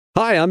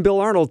Hi, I'm Bill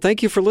Arnold.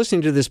 Thank you for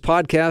listening to this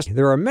podcast.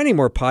 There are many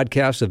more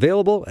podcasts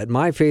available at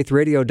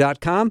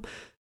myfaithradio.com.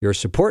 Your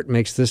support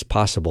makes this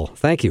possible.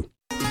 Thank you.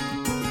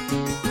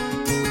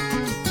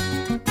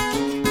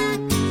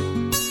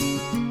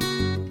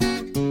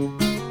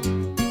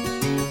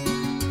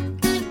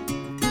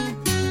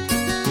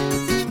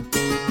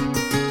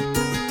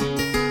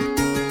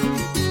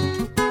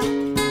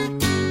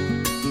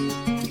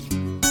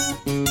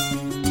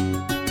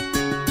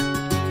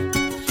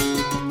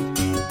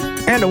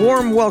 And a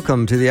warm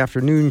welcome to the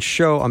afternoon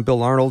show. I'm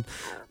Bill Arnold.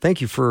 Thank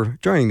you for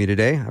joining me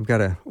today. I've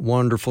got a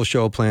wonderful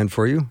show planned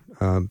for you.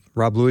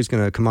 Rob Bluey is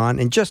going to come on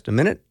in just a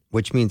minute,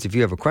 which means if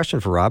you have a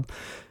question for Rob,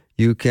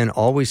 you can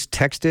always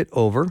text it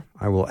over.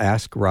 I will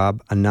ask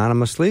Rob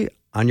anonymously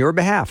on your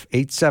behalf,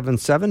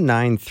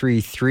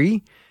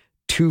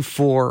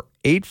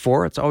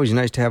 877-933-2484. It's always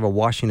nice to have a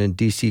Washington,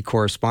 D.C.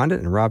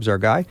 correspondent, and Rob's our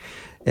guy.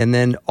 And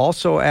then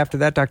also after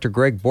that, Dr.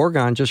 Greg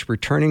Bourgond, just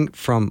returning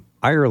from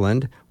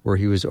Ireland, where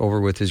he was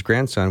over with his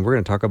grandson. We're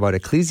going to talk about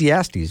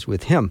Ecclesiastes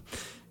with him.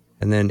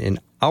 And then in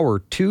hour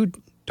 2,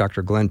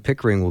 Dr. Glenn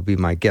Pickering will be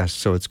my guest.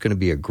 So it's going to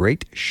be a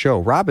great show.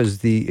 Rob is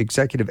the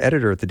executive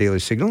editor at the Daily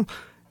Signal,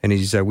 and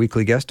he's a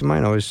weekly guest of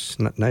mine. Always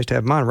nice to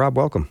have him on. Rob,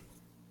 welcome.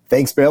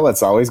 Thanks, Bill.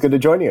 It's always good to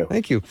join you.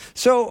 Thank you.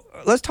 So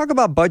let's talk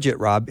about budget,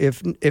 Rob.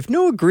 If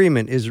no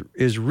agreement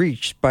is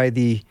reached by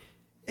the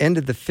end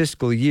of the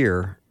fiscal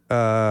year,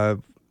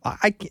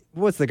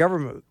 what's the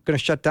government going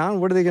to shut down?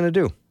 What are they going to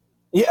do?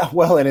 Yeah,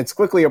 well, and it's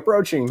quickly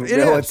approaching.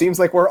 Bill, it seems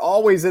like we're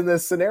always in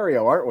this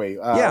scenario, aren't we?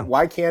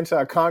 Why can't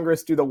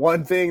Congress do the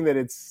one thing that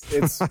it's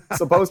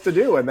supposed to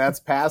do, and that's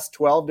pass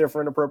 12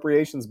 different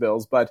appropriations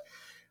bills? But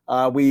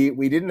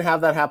we didn't have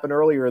that happen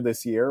earlier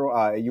this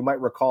year. You might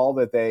recall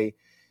that they,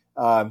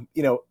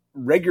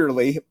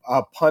 regularly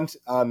punt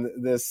on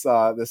this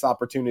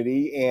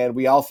opportunity, and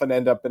we often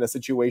end up in a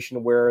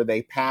situation where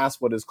they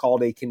pass what is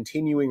called a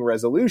continuing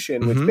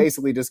resolution, which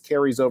basically just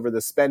carries over the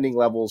spending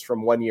levels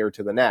from one year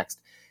to the next.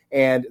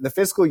 And the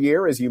fiscal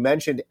year, as you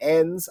mentioned,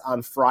 ends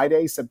on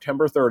Friday,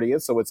 September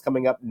 30th. So it's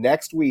coming up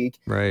next week.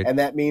 Right. And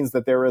that means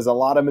that there is a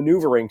lot of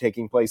maneuvering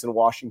taking place in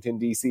Washington,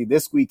 D.C.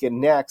 this week and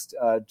next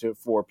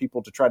for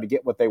people to try to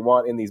get what they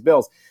want in these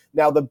bills.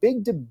 Now, the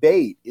big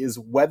debate is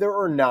whether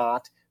or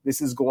not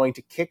this is going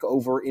to kick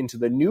over into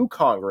the new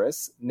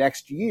Congress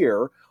next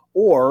year,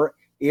 or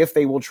if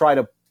they will try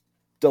to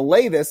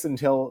delay this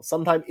until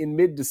sometime in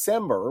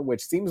mid-December,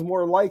 which seems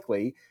more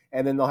likely,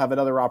 and then they'll have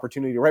another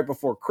opportunity right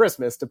before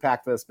Christmas to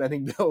pack the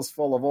spending bills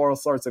full of all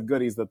sorts of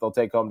goodies that they'll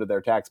take home to their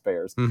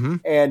taxpayers.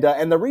 And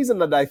the reason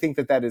that I think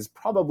that is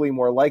probably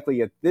more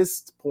likely at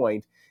this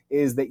point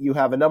is that you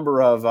have a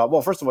number of,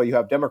 first of all, you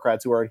have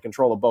Democrats who are in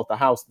control of both the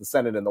House, the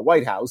Senate, and the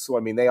White House. So,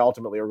 they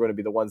ultimately are going to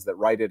be the ones that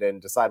write it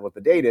and decide what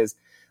the date is.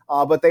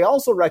 But they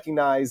also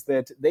recognize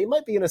that they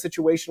might be in a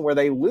situation where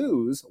they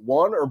lose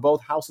one or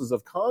both houses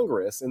of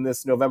Congress in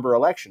this November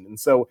election. And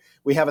so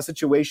we have a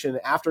situation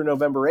after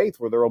November 8th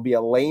where there will be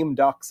a lame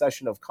duck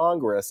session of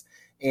Congress,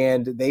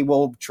 and they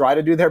will try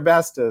to do their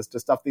best to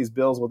stuff these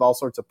bills with all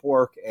sorts of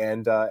pork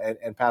and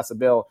pass a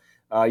bill.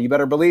 You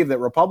better believe that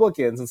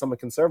Republicans and some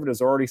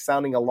conservatives are already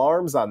sounding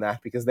alarms on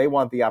that because they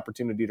want the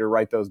opportunity to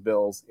write those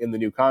bills in the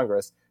new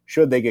Congress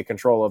should they get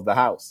control of the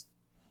House.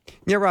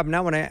 Yeah, Rob, now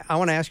I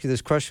want to ask you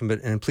this question,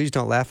 and please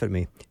don't laugh at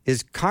me.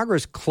 Is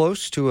Congress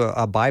close to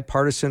a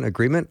bipartisan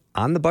agreement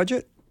on the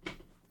budget?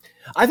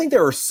 I think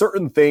there are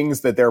certain things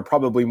that they're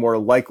probably more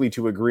likely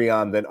to agree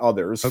on than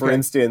others. Okay. For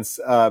instance,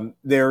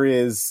 there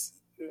is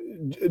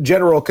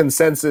general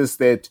consensus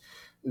that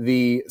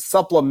the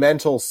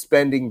supplemental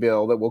spending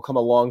bill that will come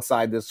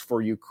alongside this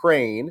for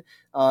Ukraine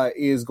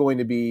is going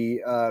to be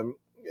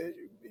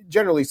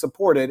generally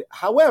supported.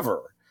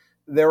 However,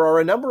 there are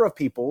a number of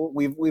people.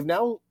 We've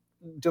now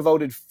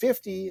devoted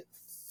 $53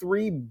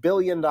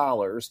 billion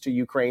to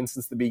Ukraine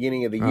since the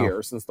beginning of the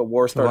year, since the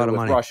war started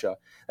with Russia.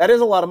 That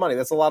is a lot of money.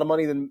 That's a lot of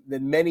money than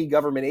many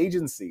government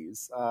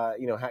agencies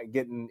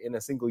get in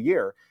a single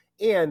year.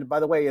 And by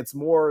the way, it's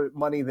more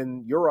money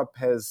than Europe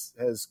has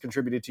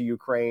contributed to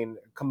Ukraine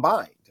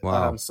combined.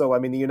 Wow. So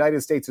the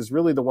United States is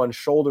really the one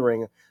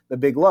shouldering the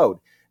big load.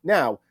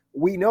 Now,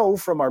 we know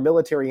from our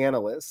military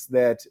analysts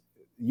that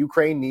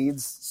Ukraine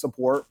needs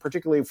support,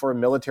 particularly for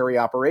military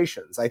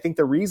operations. I think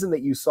the reason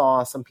that you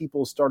saw some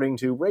people starting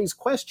to raise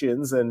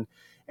questions and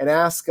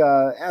ask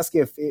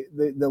if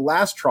the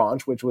last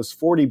tranche, which was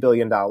 $40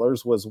 billion,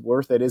 was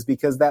worth it, is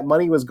because that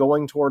money was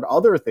going toward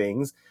other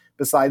things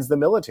besides the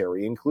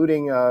military,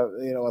 including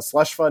a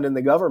slush fund in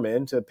the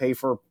government to pay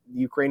for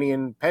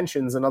Ukrainian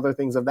pensions and other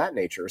things of that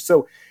nature.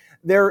 So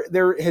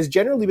there has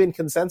generally been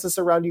consensus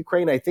around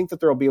Ukraine. I think that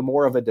there will be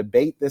more of a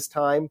debate this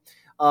time.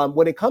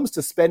 When it comes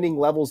to spending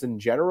levels in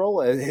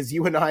general, as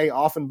you and I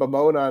often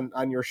bemoan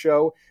on your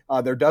show,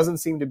 there doesn't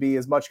seem to be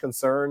as much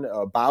concern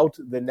about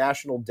the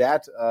national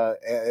debt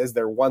as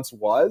there once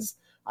was.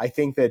 I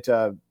think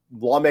that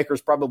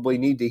lawmakers probably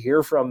need to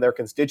hear from their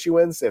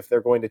constituents if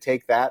they're going to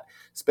take that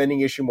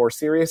spending issue more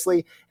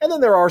seriously. And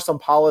then there are some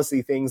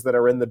policy things that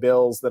are in the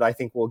bills that I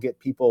think will get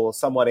people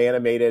somewhat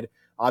animated.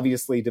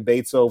 Obviously,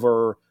 debates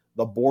over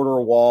the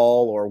border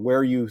wall or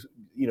where you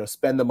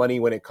spend the money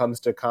when it comes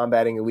to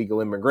combating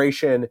illegal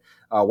immigration,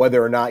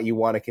 whether or not you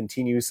want to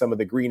continue some of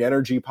the green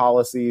energy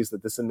policies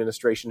that this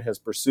administration has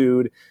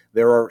pursued.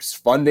 There is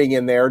funding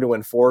in there to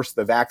enforce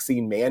the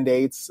vaccine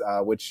mandates,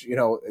 which,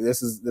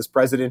 this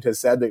president has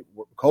said that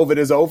COVID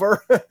is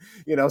over,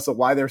 so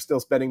why they're still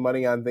spending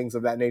money on things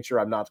of that nature,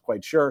 I'm not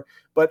quite sure.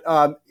 But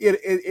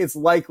it's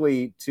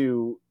likely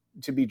to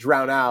be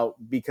drowned out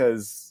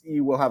because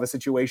you will have a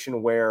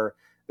situation where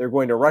they're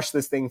going to rush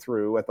this thing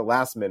through at the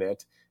last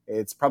minute.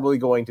 It's probably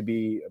going to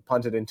be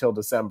punted until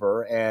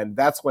December, and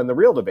that's when the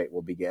real debate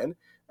will begin.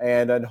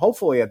 And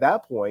hopefully at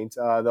that point,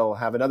 they'll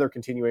have another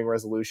continuing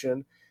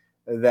resolution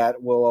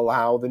that will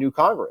allow the new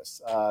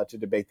Congress to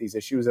debate these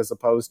issues, as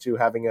opposed to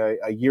having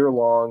a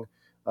year-long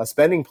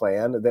spending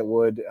plan that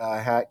would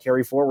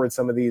carry forward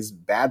some of these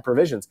bad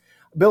provisions.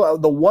 Bill,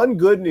 the one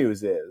good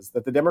news is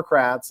that the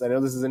Democrats, I know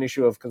this is an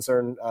issue of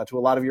concern to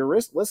a lot of your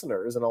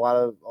listeners and a lot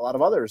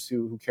of others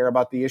who care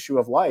about the issue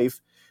of life,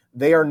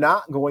 they are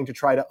not going to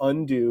try to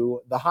undo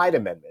the Hyde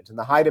Amendment. And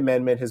the Hyde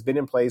Amendment has been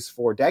in place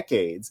for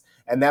decades,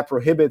 and that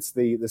prohibits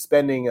the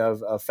spending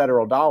of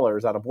federal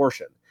dollars on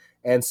abortion.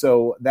 And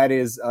so that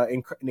is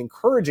an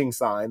encouraging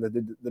sign that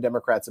the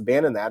Democrats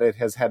abandoned that. It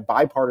has had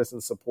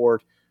bipartisan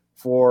support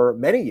for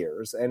many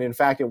years. And in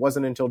fact, it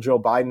wasn't until Joe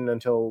Biden,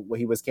 until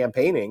he was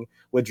campaigning,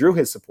 withdrew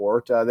his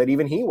support, that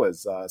even he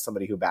was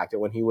somebody who backed it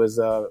when he was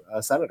a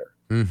senator.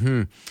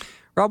 Mm-hmm.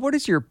 Rob, what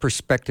is your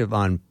perspective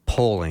on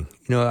polling?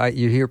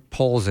 You hear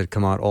polls that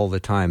come out all the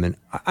time, and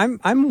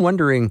I'm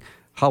wondering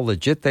how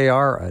legit they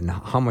are and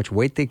how much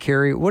weight they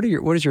carry. What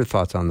is your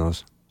thoughts on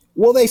those?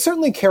 Well, they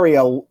certainly carry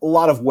a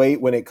lot of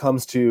weight when it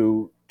comes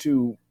to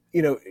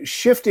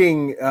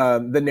shifting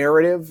the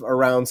narrative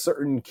around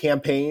certain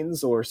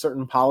campaigns or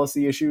certain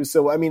policy issues.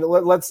 So, I mean,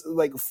 let's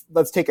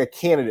take a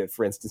candidate,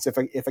 for instance.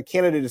 If a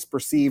candidate is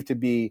perceived to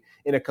be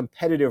in a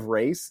competitive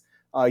race,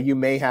 you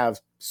may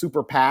have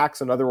super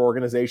PACs and other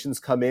organizations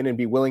come in and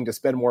be willing to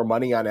spend more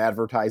money on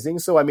advertising.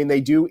 So, I mean,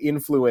 they do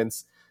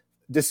influence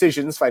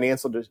decisions,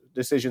 financial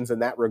decisions in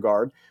that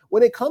regard.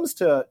 When it comes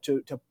to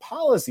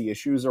policy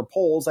issues or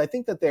polls, I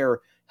think that they're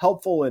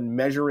helpful in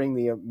measuring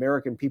the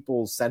American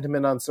people's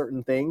sentiment on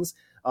certain things.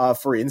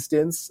 For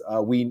instance,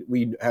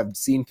 we have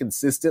seen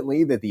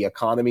consistently that the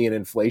economy and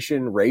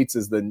inflation rates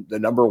is the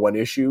number one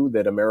issue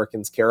that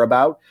Americans care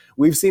about.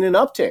 We've seen an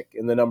uptick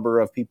in the number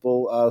of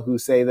people who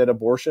say that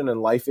abortion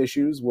and life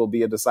issues will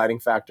be a deciding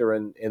factor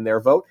in their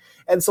vote.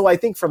 And so I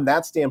think from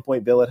that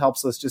standpoint, Bill, it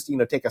helps us just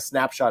take a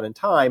snapshot in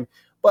time.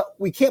 But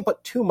we can't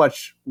put too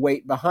much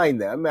weight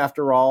behind them.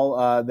 After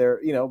all,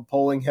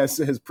 polling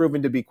has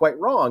proven to be quite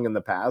wrong in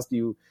the past.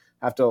 You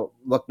have to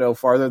look no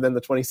farther than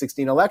the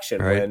 2016 election,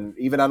 right, when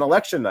even on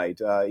election night,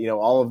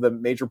 all of the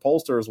major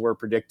pollsters were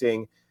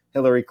predicting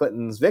Hillary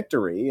Clinton's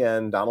victory,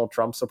 and Donald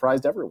Trump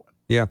surprised everyone.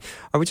 Yeah,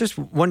 I was just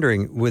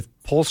wondering with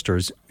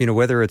pollsters,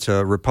 whether it's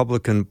a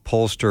Republican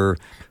pollster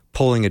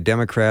polling a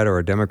Democrat or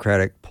a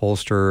Democratic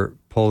pollster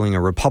polling a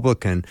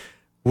Republican.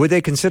 Would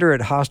they consider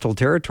it hostile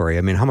territory?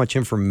 I mean, how much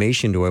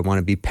information do I want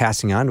to be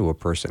passing on to a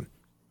person?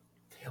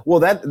 Well,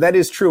 that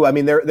is true. I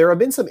mean, there have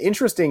been some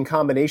interesting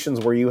combinations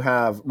where you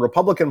have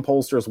Republican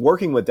pollsters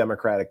working with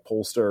Democratic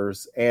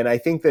pollsters, and I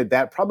think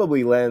that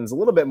probably lends a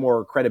little bit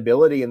more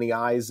credibility in the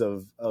eyes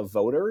of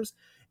voters.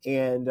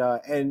 And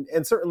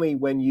certainly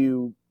when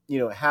you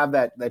have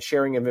that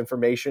sharing of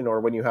information,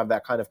 or when you have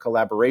that kind of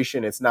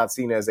collaboration, it's not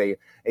seen as a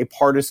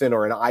partisan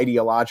or an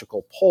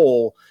ideological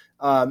poll.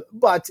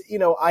 But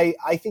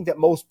I think that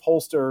most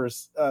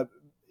pollsters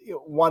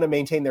want to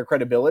maintain their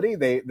credibility.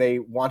 They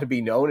want to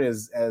be known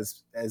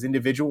as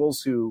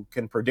individuals who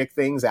can predict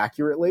things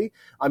accurately.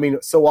 I mean,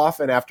 so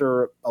often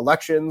after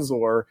elections,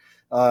 or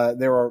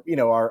there are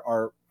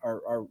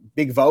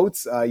big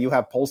votes, you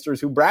have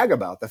pollsters who brag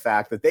about the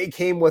fact that they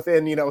came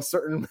within a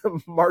certain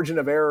margin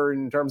of error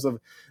in terms of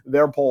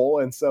their poll,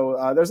 and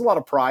so there's a lot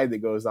of pride that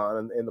goes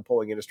on in the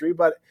polling industry.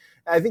 But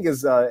I think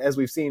as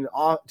we've seen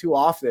too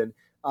often,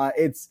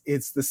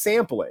 it's the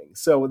sampling.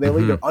 So they'll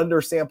either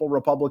undersample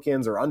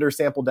Republicans or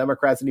undersample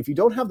Democrats. And if you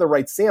don't have the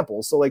right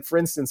sample, so like, for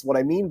instance, what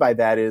I mean by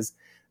that is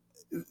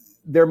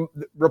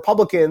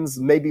Republicans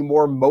may be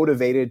more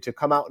motivated to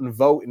come out and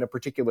vote in a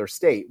particular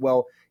state.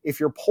 Well, if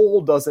your poll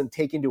doesn't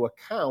take into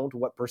account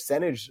what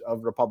percentage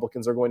of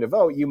Republicans are going to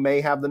vote, you may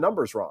have the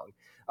numbers wrong.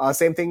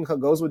 Same thing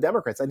goes with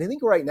Democrats. And I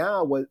think right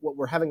now what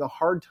we're having a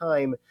hard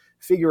time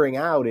figuring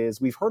out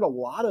is we've heard a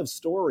lot of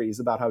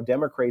stories about how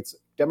Democrats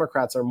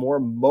are more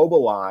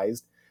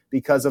mobilized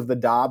because of the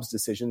Dobbs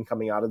decision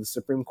coming out of the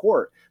Supreme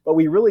Court. But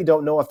we really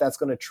don't know if that's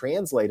going to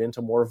translate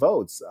into more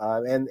votes.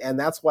 And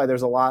that's why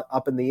there's a lot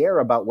up in the air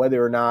about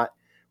whether or not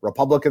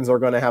Republicans are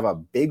going to have a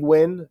big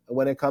win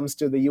when it comes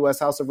to the U.S.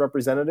 House of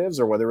Representatives,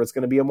 or whether it's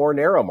going to be a more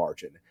narrow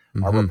margin.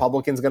 Are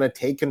Republicans going to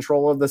take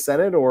control of the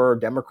Senate, or are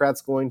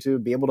Democrats going to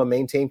be able to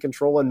maintain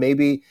control and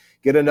maybe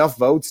get enough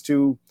votes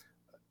to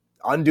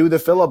undo the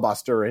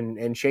filibuster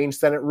and change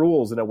Senate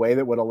rules in a way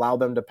that would allow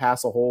them to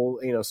pass a whole,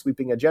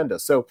 sweeping agenda?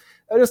 So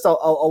just a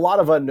lot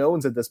of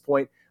unknowns at this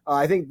point.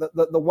 I think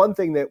the one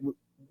thing that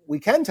we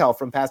can tell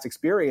from past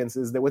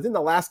experiences that within the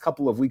last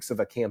couple of weeks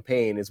of a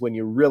campaign is when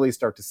you really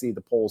start to see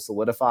the polls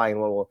solidify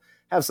and we'll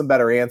have some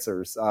better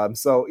answers.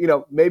 So,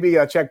 maybe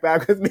check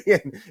back with me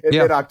in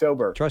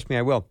mid-October. Trust me,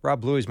 I will. Rob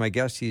Bluey is my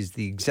guest. He's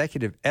the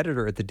executive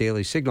editor at the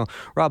Daily Signal.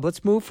 Rob,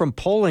 let's move from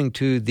polling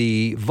to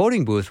the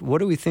voting booth. What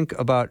do we think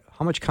about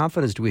how much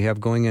confidence do we have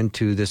going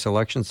into this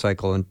election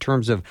cycle in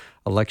terms of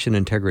election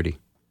integrity?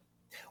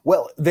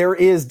 Well, there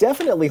is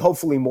definitely,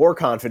 hopefully, more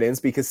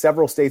confidence because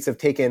several states have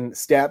taken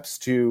steps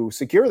to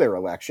secure their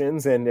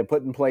elections and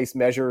put in place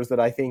measures that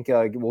I think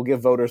will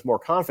give voters more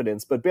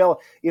confidence. But Bill,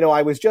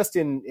 I was just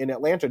in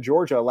Atlanta,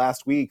 Georgia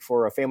last week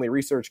for a Family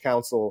Research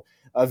Council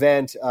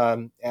event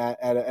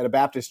at a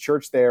Baptist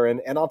church there.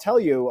 And I'll tell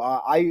you,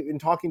 in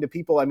talking to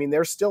people, I mean,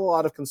 there's still a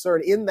lot of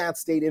concern in that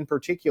state in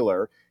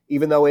particular,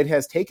 even though it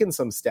has taken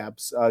some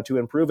steps to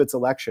improve its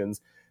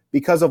elections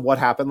because of what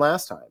happened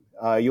last time.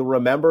 You'll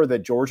remember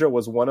that Georgia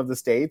was one of the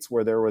states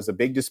where there was a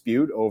big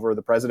dispute over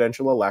the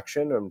presidential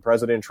election and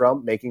President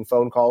Trump making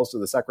phone calls to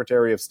the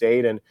Secretary of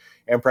State and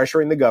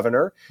pressuring the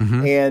governor.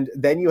 Mm-hmm. And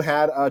then you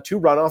had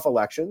two runoff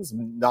elections,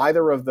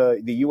 neither of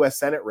the U.S.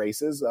 Senate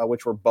races,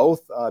 which were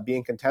both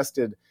being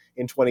contested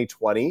in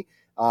 2020.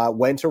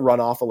 Went to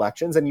runoff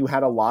elections, and you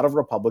had a lot of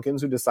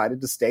Republicans who decided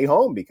to stay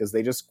home because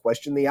they just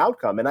questioned the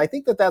outcome. And I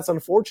think that that's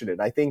unfortunate.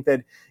 I think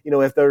that,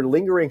 if there are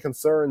lingering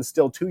concerns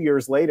still 2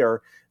 years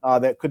later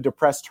that could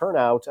depress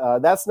turnout,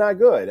 that's not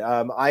good.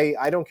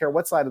 I don't care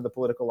what side of the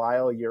political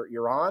aisle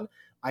you're on.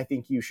 I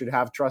think you should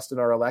have trust in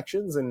our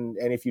elections. And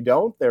if you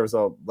don't, there's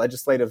a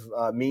legislative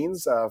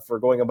means for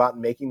going about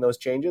and making those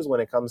changes when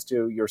it comes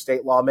to your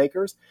state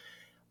lawmakers.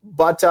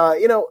 But,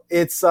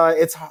 it's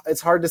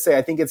hard to say.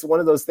 I think it's one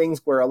of those things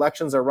where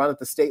elections are run at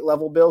the state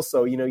level, Bill.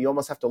 So, you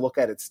almost have to look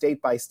at it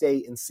state by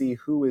state and see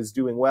who is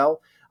doing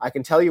well. I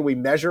can tell you we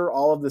measure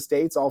all of the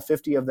states, all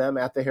 50 of them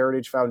at the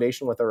Heritage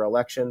Foundation with our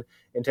election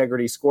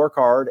integrity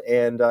scorecard.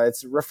 And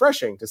it's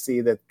refreshing to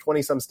see that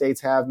 20-some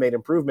states have made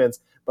improvements,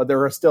 but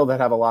there are still that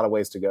have a lot of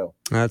ways to go.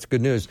 That's good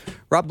news.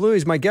 Rob Bluey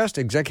is my guest,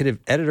 executive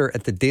editor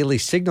at the Daily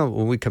Signal.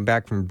 When we come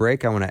back from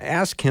break, I want to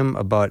ask him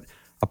about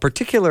a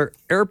particular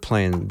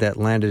airplane that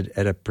landed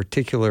at a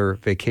particular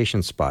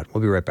vacation spot.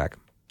 We'll be right back.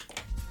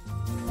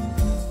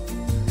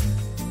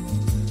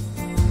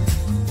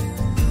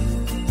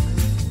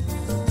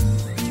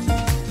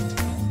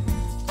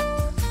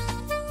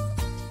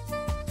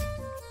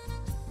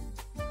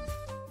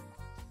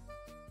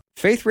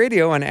 Faith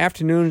Radio and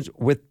Afternoons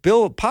with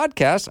Bill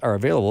podcasts are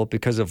available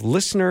because of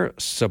listener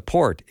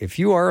support. If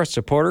you are a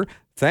supporter,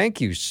 thank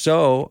you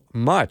so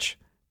much.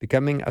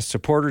 Becoming a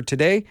supporter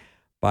today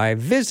by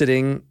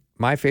visiting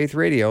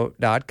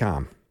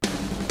myfaithradio.com.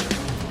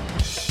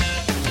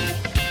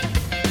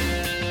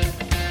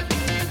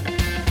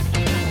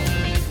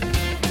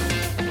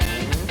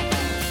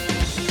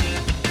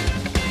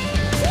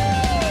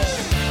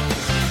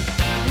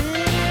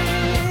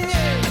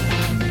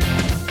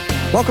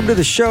 Welcome to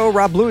the show.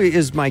 Rob Bluey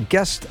is my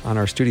guest on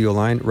our studio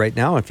line right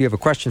now. If you have a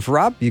question for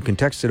Rob, you can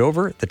text it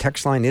over. The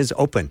text line is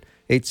open,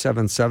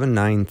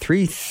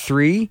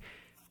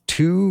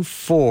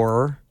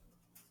 877-933-2484.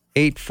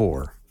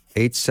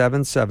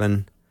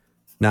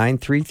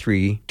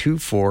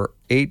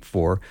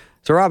 877-933-2484.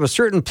 So, Rob, a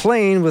certain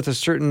plane with a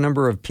certain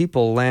number of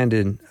people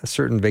landed in a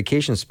certain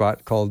vacation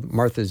spot called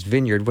Martha's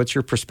Vineyard. What's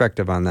your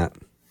perspective on that?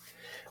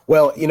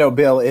 Well,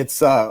 Bill,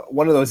 it's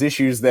one of those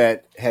issues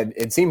that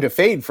it seemed to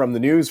fade from the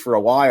news for a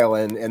while,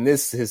 and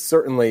this has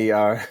certainly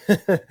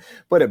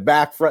put it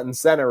back front and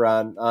center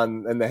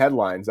on in the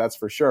headlines. That's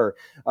for sure.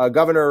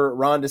 Governor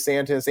Ron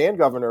DeSantis and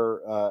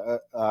Governor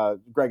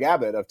Greg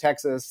Abbott of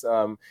Texas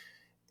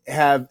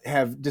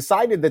have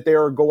decided that they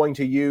are going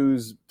to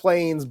use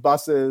planes,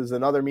 buses,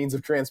 and other means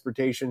of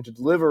transportation to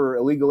deliver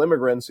illegal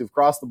immigrants who've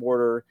crossed the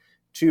border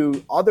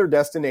to other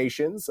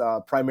destinations,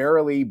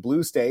 primarily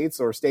blue states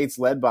or states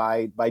led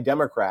by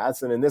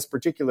Democrats. And in this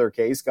particular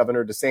case,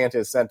 Governor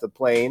DeSantis sent the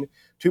plane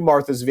to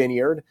Martha's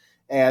Vineyard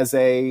as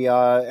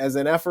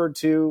an effort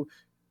to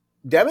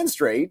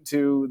demonstrate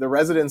to the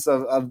residents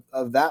of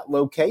that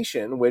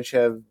location, which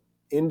the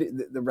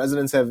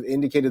residents have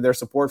indicated their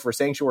support for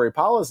sanctuary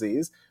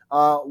policies,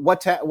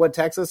 what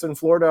Texas and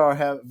Florida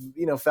have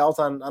felt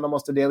on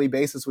almost a daily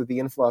basis with the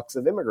influx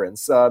of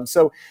immigrants.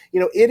 So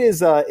it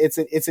is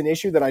it's an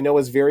issue that I know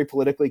is very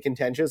politically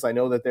contentious. I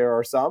know that there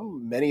are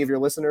many of your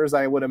listeners,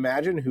 I would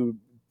imagine, who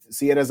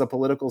see it as a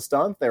political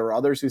stunt. There are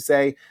others who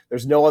say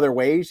there's no other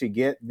way to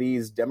get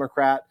these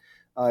Democrat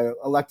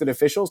elected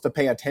officials to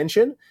pay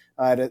attention.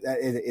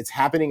 It's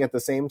happening at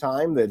the same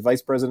time that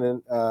Vice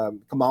President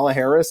Kamala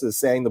Harris is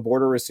saying the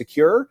border is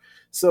secure.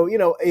 So,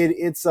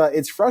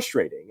 it's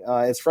frustrating.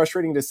 It's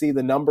frustrating to see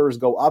the numbers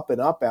go up and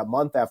up at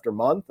month after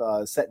month,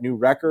 set new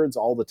records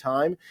all the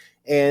time.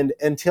 And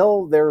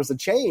until there's a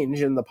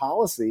change in the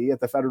policy at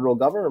the federal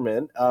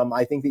government,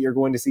 I think that you're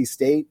going to see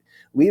state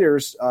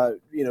leaders,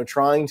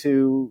 trying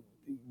to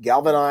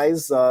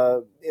galvanize,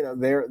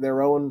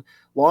 their own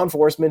law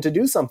enforcement to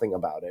do something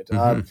about it.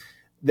 Mm-hmm.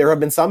 There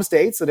have been some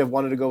states that have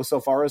wanted to go so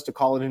far as to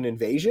call it an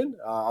invasion.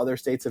 Other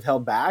states have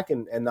held back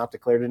and not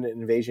declared it an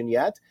invasion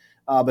yet.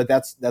 But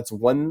that's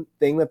one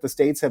thing that the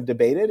states have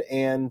debated,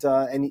 and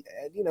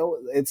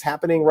it's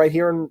happening right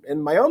here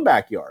in my own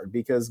backyard,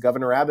 because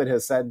Governor Abbott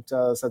has sent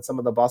some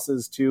of the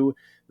buses to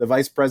the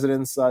vice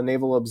president's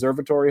Naval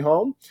Observatory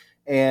home,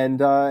 and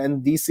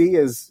DC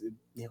is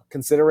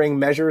considering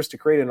measures to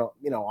create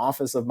an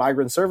Office of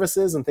Migrant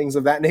Services and things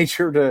of that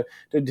nature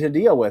to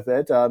deal with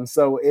it.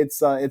 So it's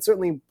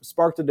certainly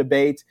sparked a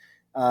debate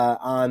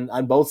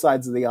on both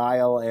sides of the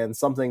aisle, and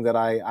something that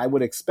I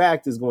would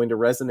expect is going to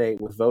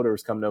resonate with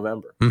voters come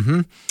November.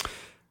 Mm-hmm.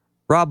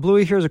 Rob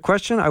Bluey, here's a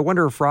question. I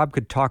wonder if Rob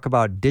could talk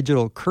about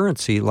digital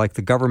currency, like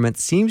the government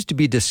seems to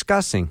be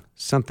discussing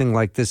something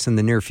like this in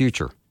the near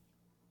future.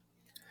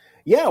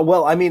 Yeah,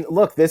 well, I mean,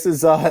 look, this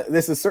is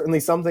certainly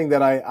something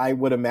that I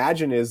would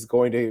imagine is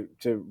going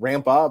to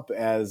ramp up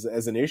as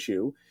an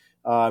issue.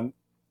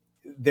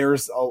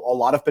 There's a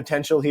lot of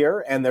potential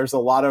here, and there's a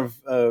lot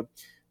of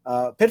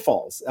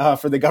pitfalls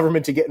for the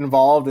government to get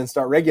involved and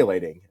start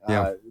regulating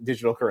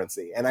digital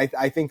currency. And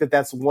I think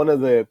that's one of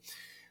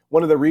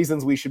the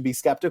reasons we should be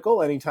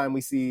skeptical anytime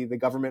we see the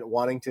government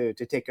wanting to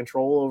take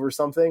control over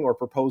something or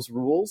propose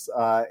rules,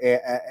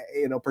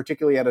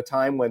 particularly at a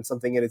time when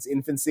something in its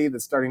infancy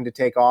that's starting to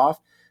take off.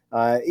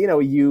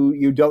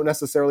 You don't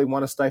necessarily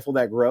want to stifle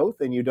that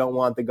growth, and you don't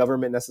want the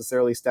government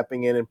necessarily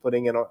stepping in and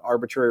putting in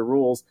arbitrary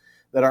rules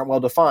that aren't well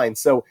defined.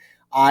 So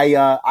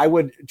I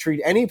would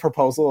treat any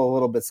proposal a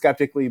little bit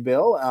skeptically,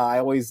 Bill. I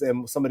always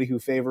am somebody who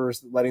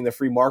favors letting the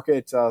free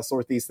market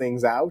sort these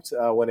things out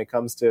when it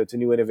comes to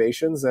new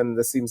innovations, and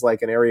this seems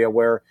like an area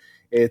where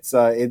it's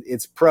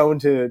prone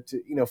to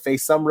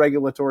face some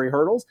regulatory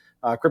hurdles,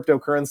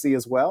 cryptocurrency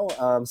as well.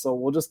 So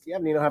we'll just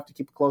have to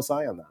keep a close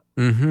eye on that.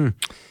 Mm-hmm.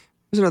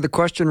 Here's another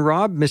question,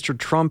 Rob. Mr.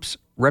 Trump's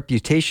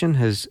reputation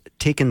has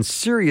taken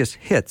serious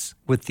hits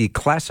with the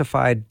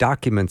classified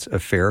documents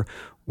affair.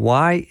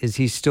 Why is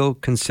he still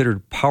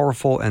considered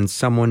powerful and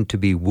someone to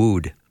be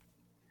wooed?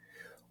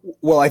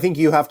 Well, I think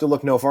you have to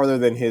look no farther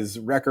than his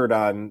record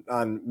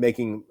on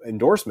making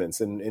endorsements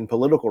in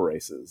political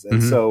races.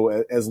 And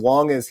so as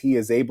long as he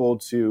is able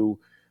to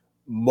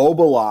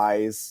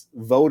mobilize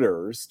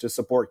voters to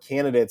support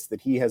candidates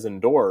that he has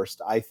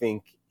endorsed, I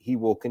think he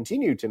will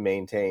continue to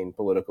maintain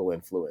political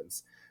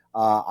influence.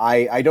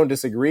 I don't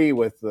disagree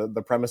with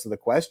the premise of the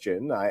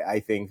question.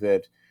 I think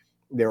that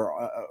there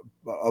are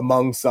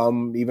among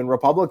some even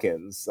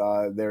Republicans,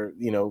 they're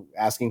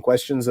asking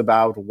questions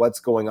about what's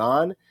going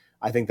on.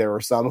 I think there are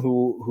some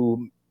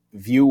who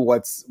view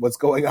what's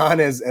going on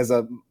as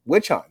a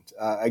witch hunt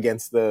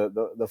against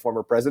the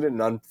former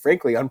president, and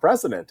frankly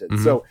unprecedented.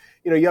 Mm-hmm. So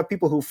you have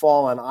people who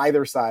fall on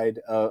either side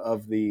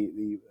of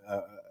the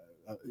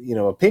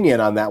opinion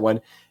on that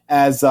one.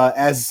 As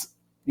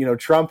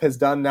Trump has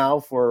done now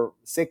for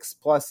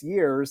 6+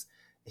 years,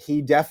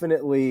 he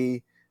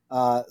definitely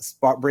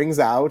brings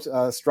out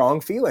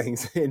strong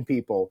feelings in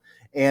people.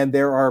 And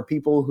there are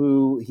people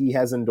who he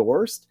has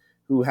endorsed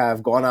who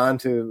have gone on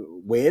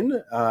to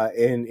win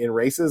in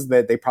races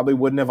that they probably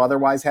wouldn't have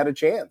otherwise had a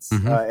chance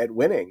at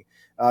winning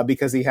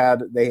because they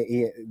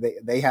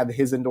had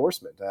his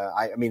endorsement.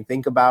 I mean,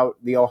 think about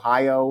the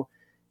Ohio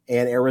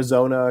and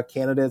Arizona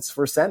candidates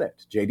for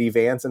Senate, J.D.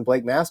 Vance and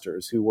Blake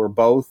Masters, who were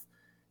both,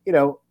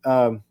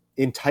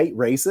 in tight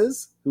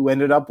races, who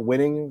ended up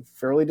winning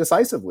fairly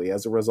decisively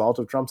as a result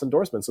of Trump's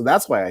endorsement. So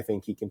that's why I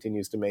think he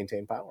continues to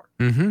maintain power.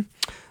 Mm-hmm.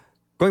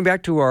 Going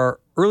back to our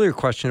earlier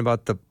question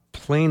about the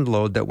plane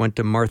load that went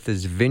to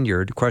Martha's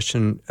Vineyard, the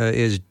question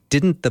is,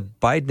 didn't the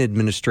Biden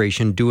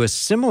administration do a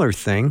similar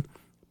thing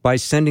by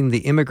sending the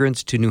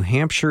immigrants to New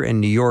Hampshire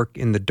and New York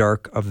in the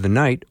dark of the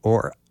night,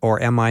 or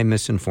am I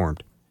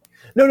misinformed?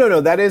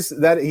 No. That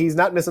he's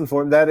not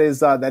misinformed. That is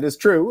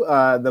true.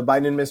 The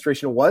Biden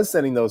administration was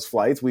sending those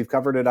flights. We've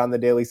covered it on the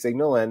Daily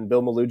Signal, and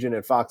Bill Malugin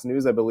at Fox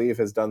News, I believe,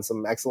 has done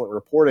some excellent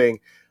reporting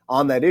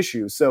on that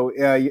issue. So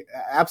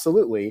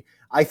absolutely.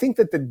 I think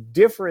that the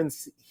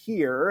difference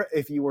here,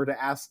 if you were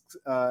to ask,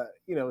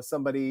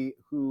 somebody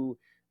who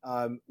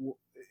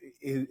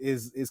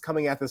is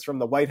coming at this from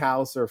the White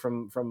House or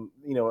from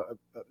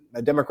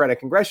a Democratic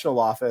congressional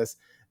office,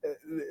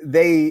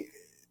 they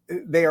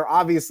are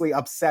obviously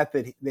upset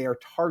that they are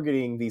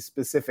targeting these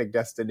specific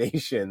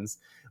destinations,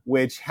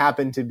 which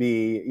happen to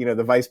be,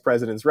 the vice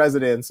president's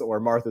residence or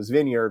Martha's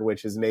Vineyard,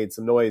 which has made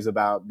some noise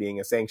about being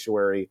a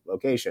sanctuary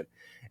location.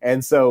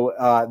 And so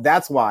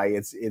that's why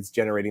it's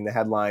generating the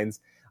headlines.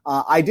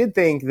 I did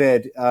think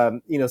that,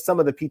 some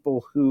of the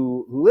people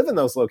who live in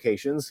those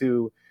locations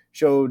who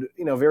showed,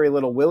 very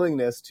little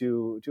willingness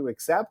to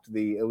accept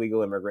the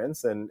illegal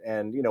immigrants and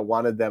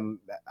wanted them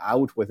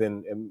out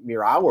within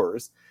mere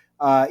hours,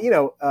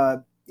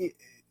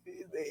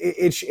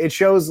 it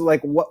shows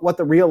like what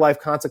the real life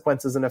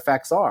consequences and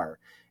effects are.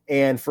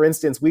 And for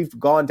instance, we've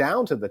gone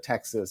down to the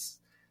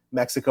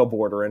Texas-Mexico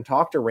border and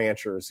talked to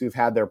ranchers who've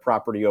had their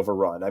property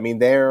overrun. I mean,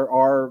 there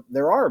are,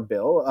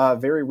 Bill,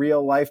 very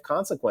real life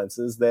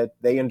consequences that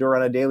they endure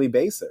on a daily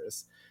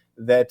basis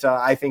that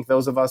I think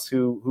those of us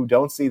who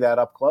don't see that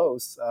up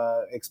close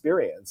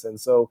experience.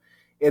 And so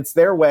it's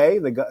their way,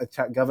 the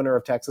governor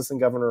of Texas and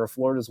governor of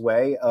Florida's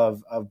way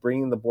of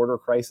bringing the border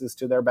crisis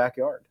to their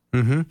backyard.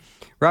 Mm-hmm.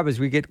 Rob, as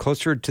we get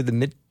closer to the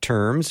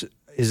midterms,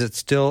 is it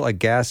still a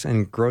gas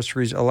and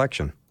groceries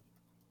election?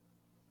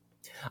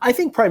 I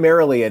think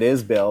primarily it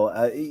is, Bill.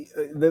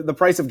 The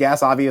price of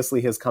gas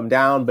obviously has come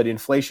down, but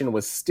inflation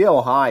was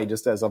still high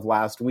just as of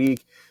last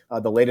week.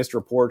 The latest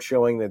report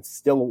showing that it's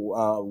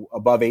still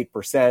above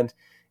 8%.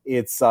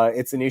 It's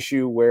an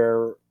issue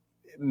where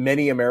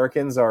many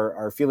Americans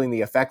are feeling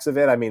the effects of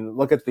it. I mean,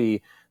 look at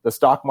the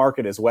stock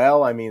market as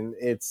well. I mean,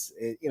 it's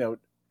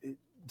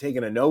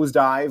taken a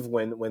nosedive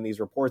when these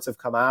reports have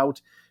come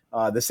out.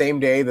 The same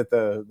day that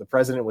the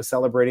president was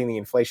celebrating the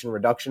Inflation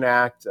Reduction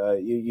Act,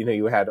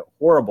 you had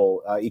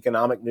horrible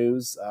economic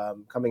news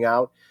coming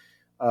out.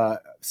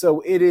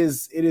 So it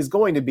is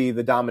going to be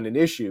the dominant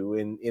issue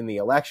in the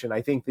election.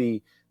 I think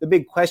the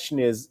big question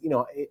is,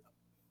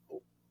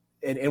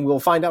 and we'll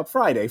find out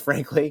Friday,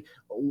 frankly,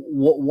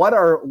 what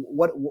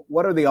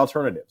are the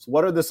alternatives?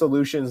 What are the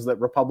solutions that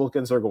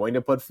Republicans are going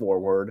to put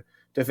forward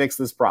to fix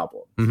this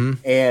problem? Mm-hmm.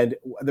 And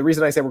the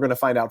reason I say we're going to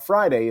find out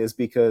Friday is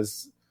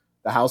because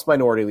the House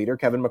Minority Leader,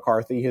 Kevin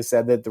McCarthy, has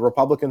said that the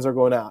Republicans are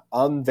going to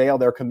unveil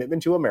their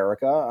commitment to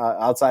America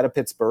outside of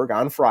Pittsburgh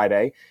on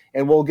Friday,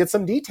 and we'll get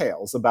some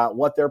details about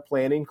what their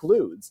plan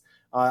includes.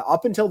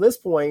 Up until this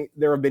point,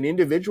 there have been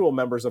individual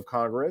members of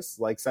Congress,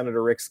 like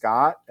Senator Rick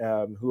Scott,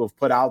 who have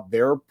put out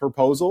their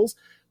proposals,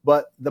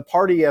 but the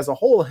party as a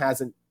whole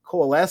hasn't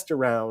coalesced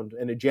around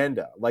an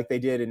agenda like they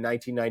did in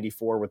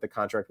 1994 with the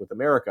Contract with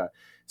America.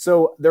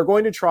 So they're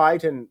going to try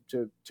to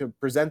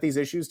present these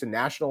issues, to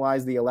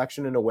nationalize the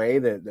election in a way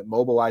that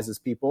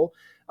mobilizes people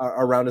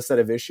around a set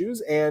of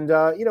issues. And,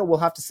 we'll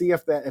have to see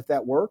if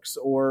that works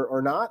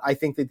or not. I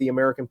think that the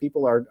American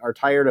people are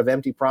tired of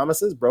empty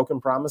promises,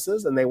 broken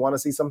promises, and they want to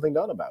see something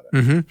done about it.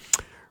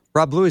 Mm-hmm.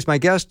 Rob Bluey is my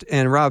guest.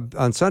 And Rob,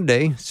 on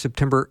Sunday,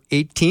 September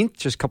 18th,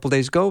 just a couple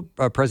days ago,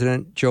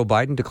 President Joe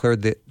Biden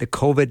declared that the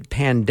COVID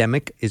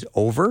pandemic is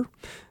over.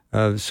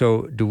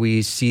 So do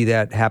we see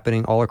that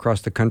happening all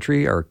across the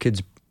country? Are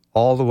kids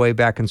all the way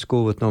back in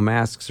school with no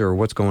masks, or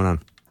what's going on?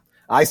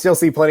 I still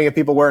see plenty of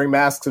people wearing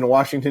masks in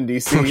Washington,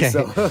 D.C. Okay.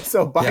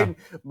 So Biden,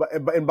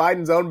 in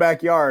Biden's own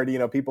backyard,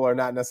 people are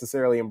not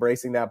necessarily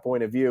embracing that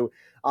point of view.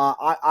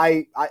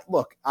 I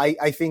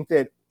think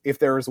that if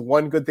there is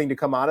one good thing to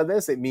come out of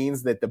this, it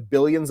means that the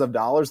billions of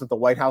dollars that the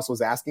White House was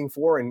asking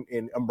for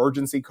in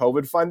emergency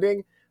COVID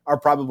funding are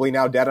probably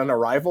now dead on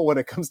arrival when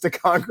it comes to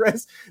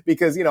Congress,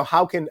 because,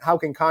 how can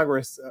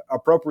Congress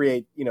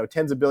appropriate,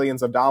 tens of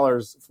billions of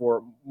dollars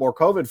for more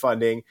COVID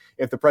funding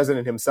if the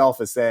president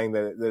himself is saying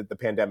that the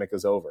pandemic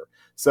is over?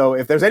 So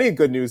if there's any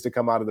good news to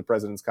come out of the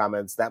president's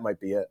comments, that might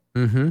be it.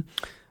 Mm-hmm.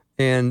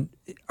 And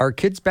are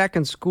kids back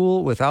in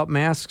school without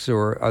masks,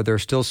 or are there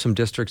still some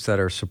districts that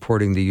are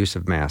supporting the use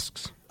of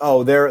masks?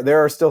 Oh,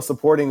 there are still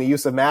supporting the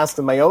use of masks.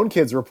 And my own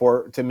kids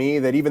report to me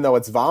that even though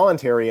it's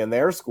voluntary in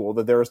their school,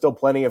 that there are still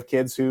plenty of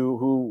kids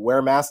who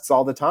wear masks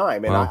all the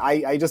time. And wow.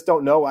 I just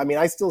don't know. I mean,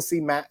 I still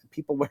see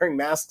people wearing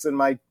masks in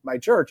my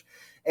church.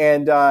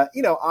 And, I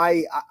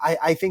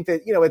think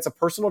that, it's a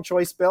personal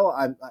choice, Bill.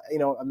 I'm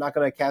not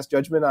going to cast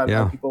judgment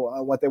on people,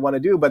 what they want to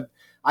do, but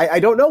I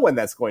don't know when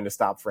that's going to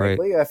stop,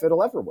 frankly, if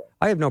it'll ever will.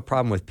 I have no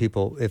problem with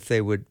people if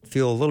they would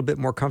feel a little bit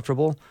more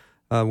comfortable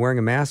wearing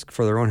a mask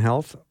for their own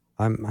health.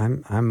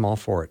 I'm all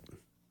for it.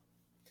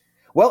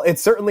 Well,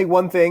 it's certainly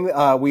one thing.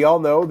 We all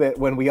know that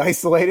when we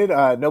isolated,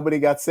 nobody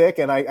got sick.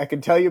 And I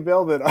can tell you,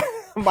 Bill, that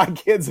my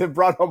kids have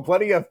brought home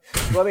plenty of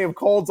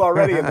colds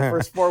already in the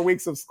first 4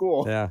 weeks of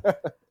school. Yeah.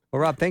 Well,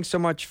 Rob, thanks so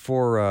much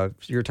for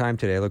your time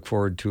today. I look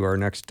forward to our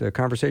next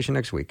conversation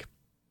next week.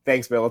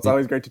 Thanks, Bill. It's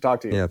always great to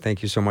talk to you. Yeah,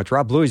 thank you so much.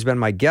 Rob Bluey's been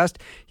my guest.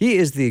 He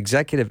is the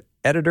executive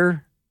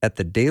editor at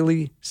the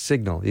Daily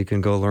Signal. You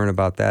can go learn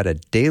about that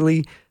at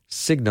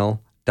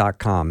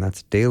dailysignal.com.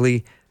 That's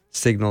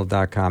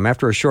dailysignal.com.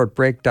 After a short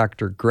break,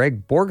 Dr.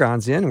 Greg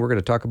Bourgond's in. We're going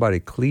to talk about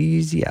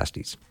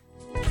Ecclesiastes.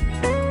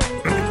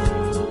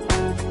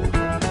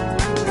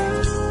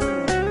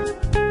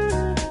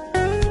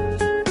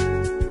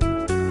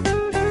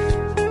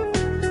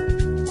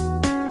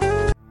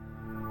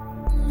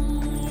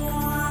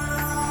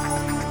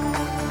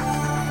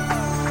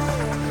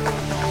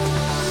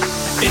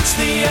 It's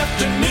the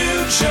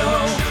afternoon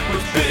show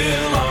with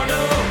Bill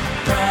Arnold.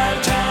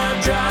 Prime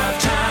time,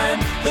 drive time.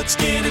 Let's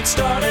get it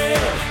started.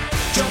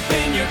 Jump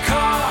in your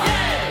car.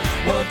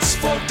 Yeah. What's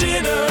for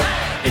dinner?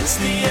 Hey. It's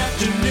the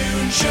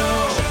afternoon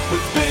show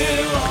with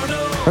Bill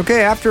Arnold.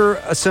 Okay, after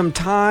some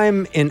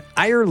time in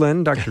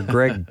Ireland, Dr.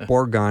 Greg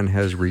Bourgond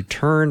has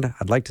returned.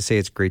 I'd like to say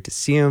it's great to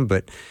see him,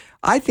 but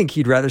I think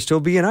he'd rather still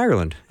be in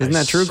Ireland. Isn't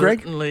that true, Greg?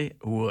 Certainly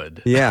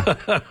would. Yeah.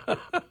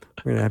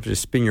 We're going to have to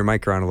just spin your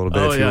mic around a little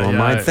bit if you don't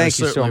mind. Thank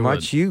you so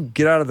much. Would. You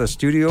get out of the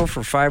studio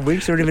for 5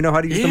 weeks. You don't even know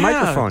how to use the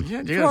microphone.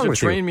 Yeah, you guys have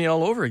trained me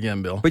all over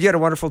again, Bill. But you had a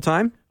wonderful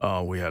time?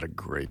 Oh, we had a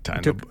great time.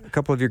 You took a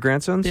couple of your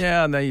grandsons?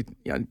 Yeah,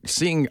 and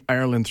seeing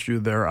Ireland through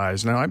their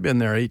eyes. Now, I've been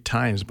there 8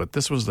 times, but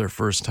this was their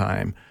first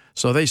time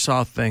So they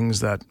saw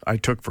things that I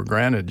took for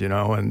granted,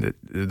 and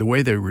the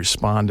way they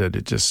responded,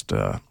 it just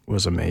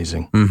was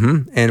amazing.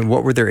 Mm-hmm. And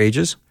what were their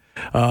ages?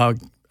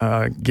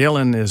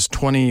 Galen is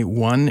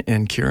 21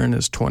 and Kieran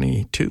is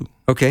 22.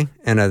 Okay.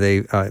 And are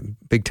they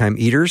big-time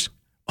eaters?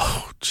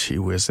 Oh, gee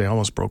whiz, they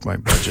almost broke my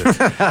budget.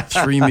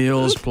 3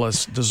 meals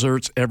plus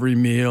desserts every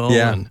meal.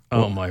 Yeah. And,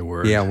 oh, my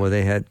word. Yeah, well,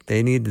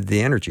 they needed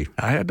the energy.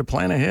 I had to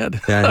plan ahead.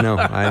 Yeah,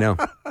 I know.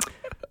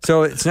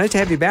 So it's nice to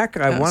have you back.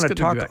 I want to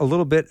talk back. a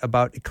little bit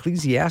about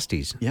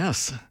Ecclesiastes.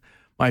 Yes.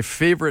 My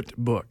favorite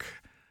book,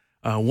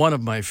 one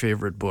of my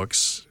favorite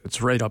books.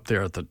 It's right up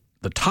there at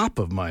the top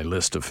of my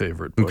list of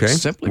favorite books. Okay.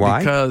 Simply Why?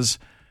 because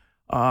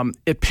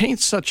it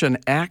paints such an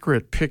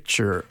accurate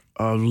picture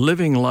of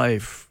living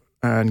life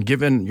and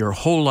giving your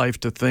whole life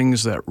to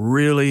things that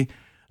really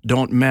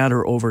don't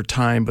matter over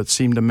time but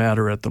seem to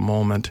matter at the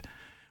moment.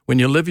 When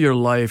you live your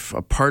life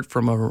apart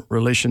from a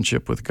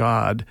relationship with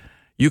God,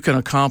 you can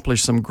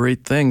accomplish some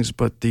great things,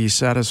 but the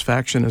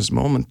satisfaction is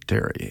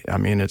momentary. I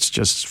mean, it's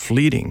just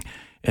fleeting.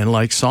 And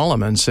like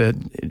Solomon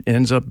said, it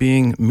ends up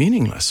being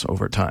meaningless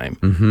over time.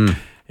 Mm-hmm.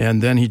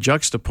 And then he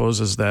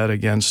juxtaposes that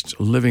against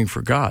living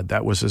for God.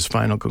 That was his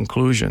final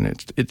conclusion.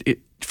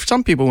 For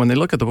some people, when they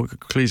look at the book of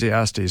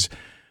Ecclesiastes,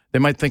 they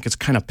might think it's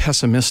kind of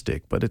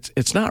pessimistic, but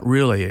it's not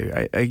really.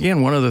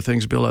 Again, one of the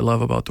things, Bill, I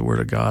love about the Word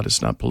of God,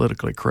 it's not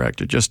politically correct.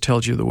 It just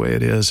tells you the way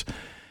it is.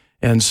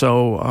 And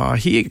so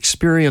he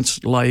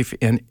experienced life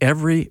in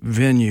every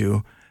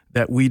venue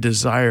that we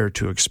desire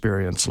to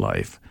experience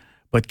life,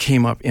 but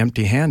came up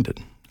empty-handed.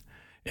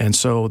 And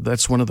so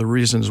that's one of the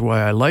reasons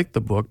why I like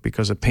the book,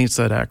 because it paints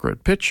that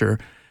accurate picture,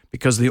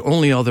 because the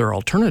only other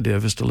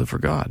alternative is to live for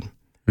God.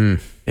 Mm.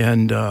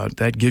 And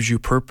that gives you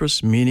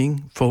purpose,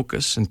 meaning,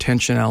 focus,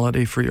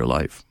 intentionality for your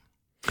life.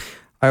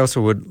 I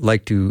also would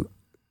like to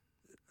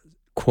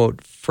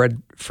quote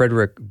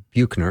Frederick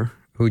Buechner,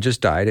 who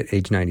just died at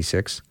age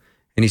 96.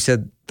 And he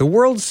said, "The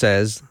world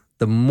says,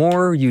 the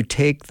more you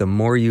take, the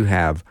more you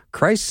have.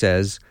 Christ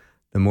says,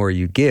 the more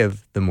you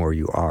give, the more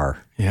you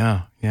are."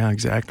 Yeah,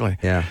 exactly.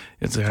 Yeah.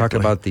 Exactly. Talk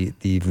about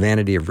the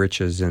vanity of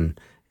riches and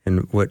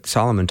what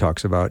Solomon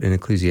talks about in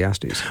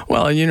Ecclesiastes.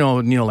 Well,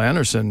 Neil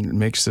Anderson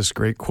makes this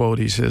great quote.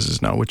 He says,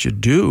 "It's not what you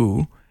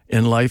do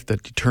in life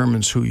that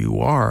determines who you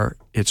are.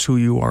 It's who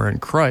you are in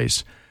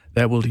Christ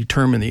that will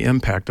determine the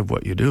impact of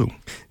what you do."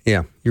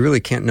 Yeah. You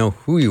really can't know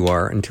who you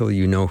are until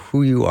you know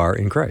who you are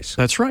in Christ.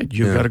 That's right.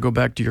 You've got to go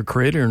back to your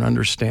Creator and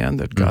understand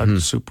that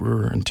God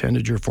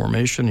superintended your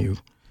formation. He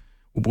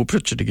will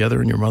put you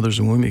together in your mother's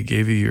womb. He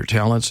gave you your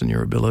talents and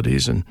your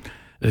abilities, and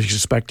is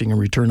expecting a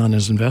return on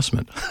his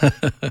investment.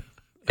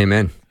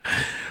 Amen.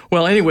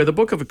 Well, anyway, the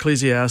book of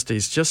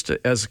Ecclesiastes, just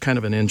as kind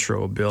of an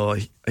intro, Bill,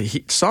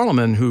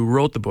 Solomon, who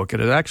wrote the book, it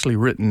had actually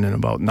written in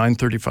about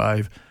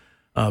 935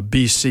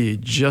 BC,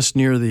 just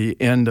near the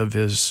end of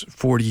his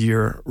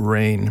 40-year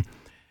reign.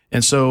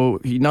 And so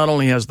he not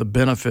only has the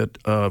benefit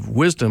of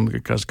wisdom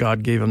because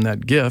God gave him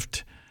that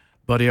gift,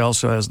 but he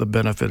also has the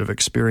benefit of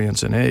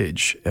experience and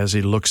age as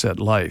he looks at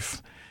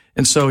life.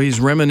 And so he's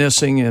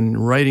reminiscing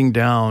and writing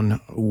down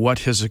what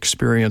his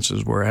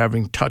experiences were,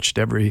 having touched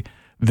every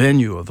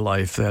venue of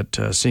life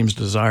that seems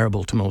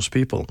desirable to most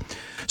people.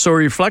 So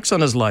he reflects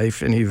on his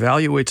life and he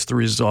evaluates the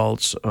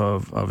results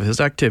of his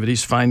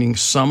activities, finding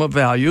some of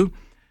value,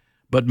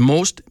 but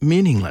most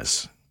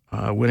meaningless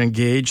when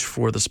engaged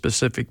for the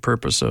specific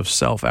purpose of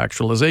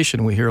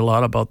self-actualization. We hear a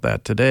lot about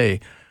that today,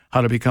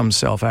 how to become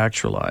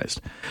self-actualized.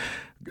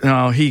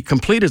 Now, he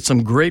completed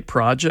some great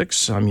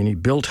projects. I mean, he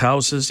built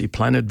houses, he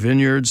planted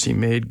vineyards, he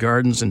made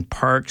gardens and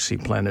parks, he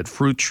planted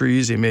fruit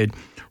trees, he made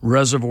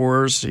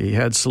reservoirs, he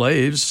had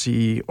slaves,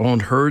 he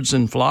owned herds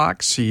and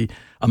flocks, he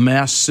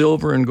amassed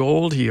silver and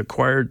gold, he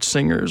acquired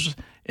singers,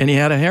 and he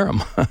had a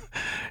harem.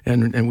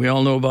 and we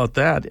all know about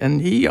that.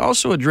 And he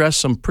also addressed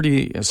some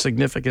pretty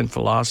significant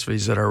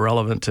philosophies that are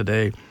relevant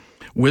today,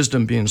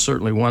 wisdom being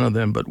certainly one of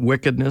them, but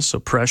wickedness,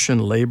 oppression,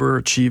 labor,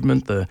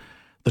 achievement, the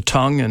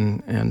tongue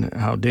and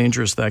how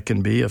dangerous that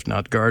can be if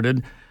not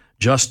guarded,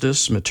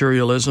 justice,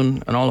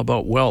 materialism, and all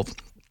about wealth.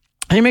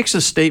 He makes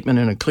a statement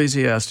in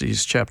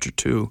Ecclesiastes chapter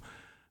 2,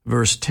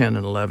 verse 10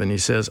 and 11. He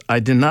says, "I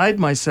denied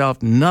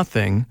myself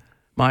nothing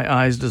my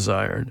eyes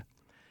desired.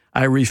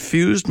 I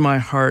refused my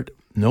heart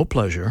no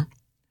pleasure.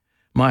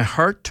 My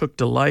heart took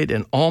delight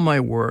in all my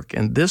work,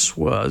 and this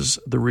was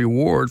the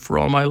reward for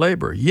all my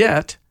labor.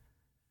 Yet,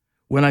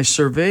 when I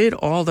surveyed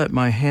all that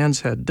my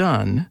hands had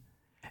done,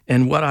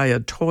 and what I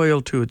had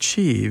toiled to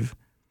achieve,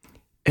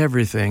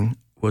 everything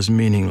was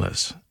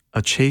meaningless,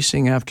 a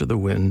chasing after the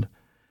wind.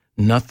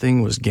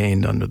 Nothing was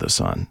gained under the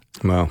sun."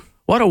 Wow.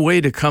 What a way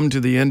to come to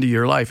the end of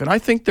your life. And I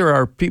think there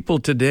are people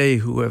today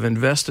who have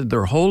invested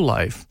their whole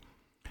life,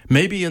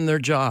 maybe in their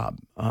job,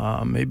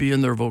 maybe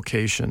in their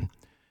vocation,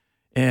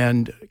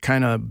 and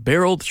kind of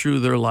barreled through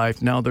their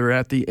life. Now they're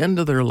at the end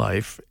of their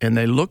life, and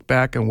they look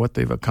back on what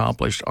they've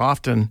accomplished.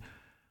 Often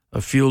a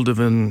field of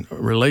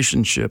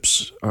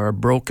relationships are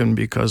broken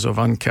because of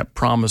unkept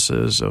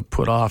promises, of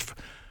put off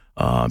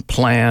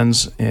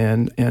plans,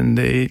 and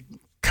they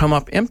come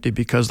up empty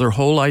because their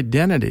whole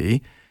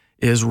identity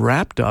is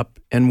wrapped up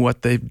in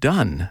what they've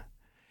done,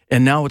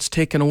 and now it's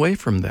taken away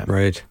from them.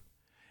 Right.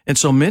 And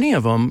so many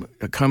of them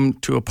come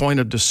to a point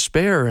of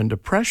despair and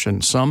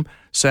depression. Some,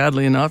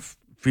 sadly enough,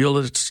 feel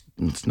that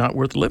it's not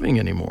worth living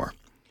anymore.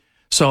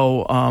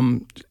 So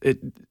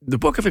the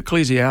book of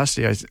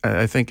Ecclesiastes,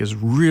 I think, is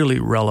really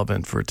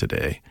relevant for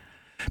today,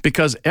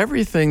 because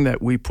everything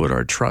that we put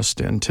our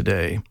trust in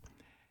today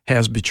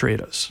has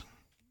betrayed us.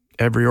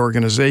 Every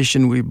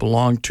organization we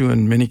belong to,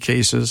 in many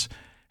cases,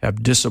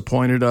 have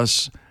disappointed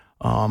us.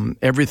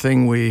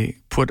 Everything we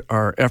put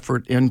our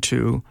effort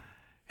into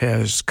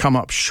has come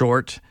up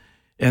short.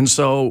 And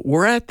so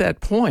we're at that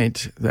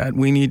point that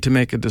we need to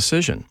make a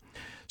decision.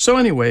 So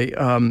anyway,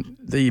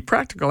 the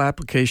practical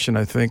application,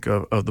 I think,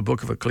 of the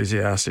book of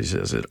Ecclesiastes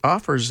is it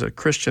offers a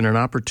Christian an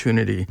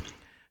opportunity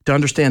to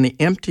understand the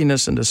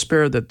emptiness and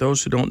despair that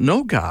those who don't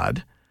know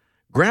God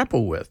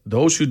grapple with.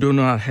 Those who do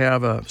not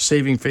have a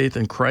saving faith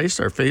in Christ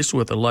are faced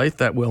with a life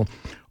that will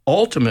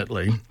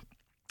ultimately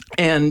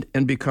end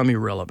and become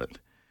irrelevant.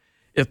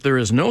 If there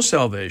is no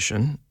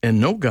salvation and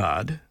no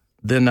God,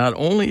 then not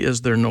only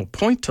is there no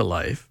point to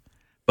life,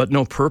 but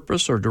no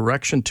purpose or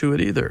direction to it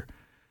either.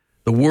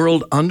 The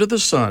world under the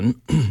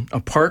sun,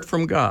 apart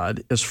from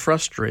God, is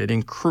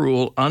frustrating,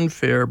 cruel,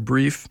 unfair,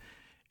 brief,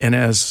 and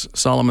as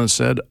Solomon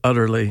said,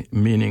 utterly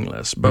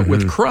meaningless. But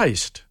with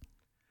Christ,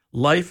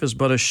 life is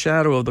but a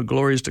shadow of the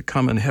glories to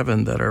come in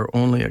heaven that are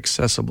only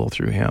accessible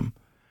through him.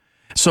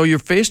 So you're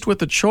faced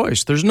with a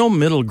choice. There's no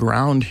middle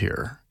ground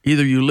here.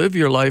 Either you live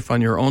your life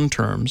on your own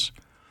terms,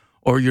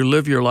 or you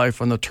live your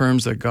life on the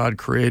terms that God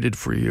created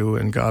for you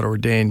and God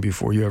ordained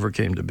before you ever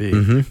came to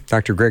be.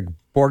 Dr. Greg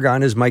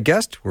Bourgond is my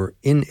guest. We're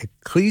in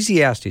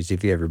Ecclesiastes,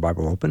 if you have your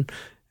Bible open.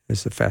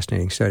 It's a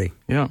fascinating study.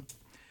 Yeah.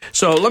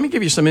 So let me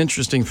give you some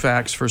interesting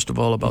facts, first of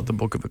all, about the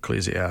book of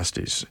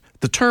Ecclesiastes.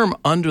 The term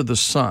under the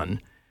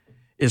sun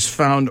is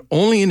found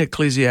only in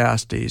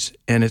Ecclesiastes,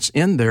 and it's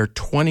in there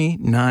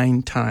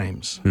 29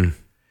 times.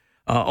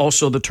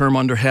 Also, the term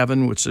under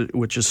heaven,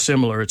 which is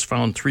similar, it's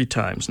found 3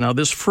 times. Now,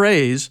 this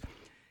phrase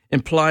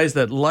implies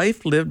that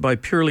life lived by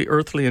purely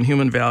earthly and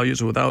human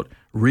values without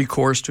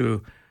recourse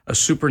to a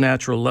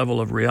supernatural level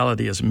of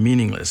reality is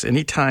meaningless.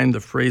 Anytime the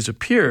phrase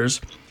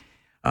appears,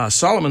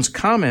 Solomon's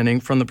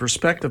commenting from the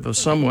perspective of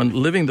someone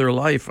living their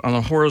life on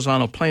a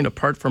horizontal plane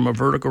apart from a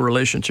vertical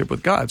relationship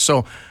with God.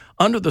 So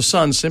under the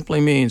sun simply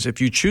means if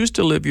you choose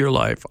to live your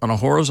life on a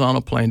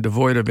horizontal plane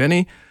devoid of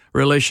any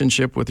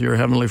relationship with your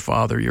Heavenly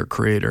Father, your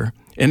Creator,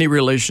 any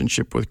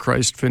relationship with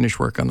Christ's finished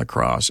work on the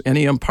cross,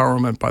 any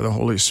empowerment by the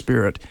Holy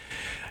Spirit,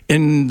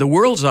 in the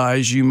world's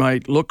eyes, you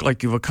might look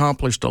like you've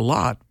accomplished a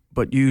lot,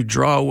 but you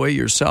draw away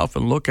yourself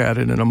and look at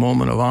it in a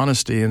moment of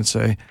honesty and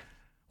say,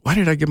 why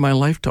did I give my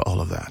life to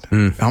all of that?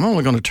 I'm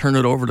only going to turn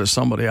it over to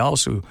somebody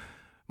else who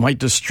might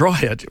destroy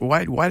it.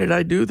 Why did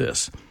I do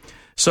this?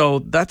 So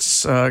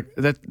that's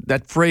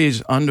that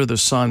phrase, under the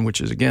sun, which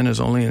is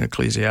only in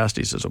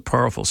Ecclesiastes, is a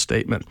powerful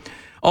statement.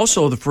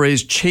 Also, the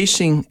phrase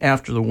chasing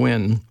after the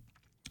wind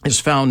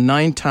is found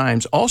 9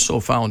 times, also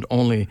found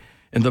only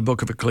in the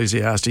book of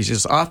Ecclesiastes.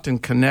 Is often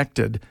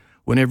connected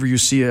whenever you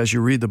see, as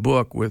you read the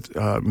book, with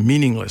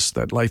meaningless,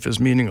 that life is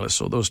meaningless.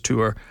 So those two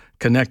are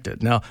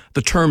connected. Now,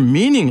 the term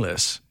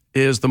meaningless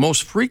is the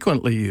most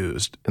frequently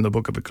used in the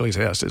book of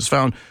Ecclesiastes. It's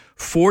found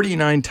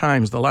 49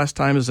 times. The last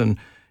time is in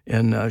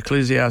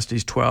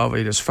Ecclesiastes 12.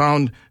 It is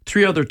found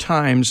 3 other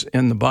times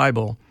in the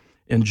Bible,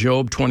 in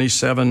Job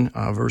 27,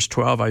 verse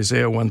 12,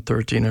 Isaiah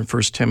 1:13, and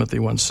 1 Timothy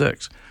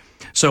 1:6.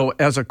 So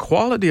as a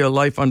quality of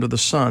life under the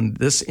sun,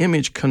 this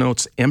image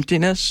connotes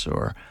emptiness,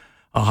 or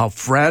how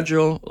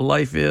fragile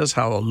life is,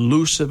 how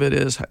elusive it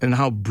is, and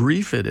how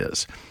brief it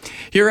is.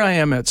 Here I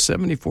am at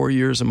 74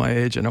 years of my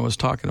age, and I was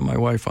talking to my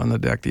wife on the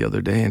deck the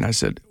other day, and I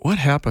said, what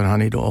happened,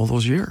 honey, to all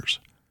those years?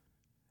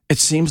 It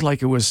seems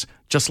like it was,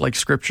 just like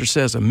Scripture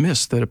says, a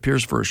mist that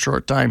appears for a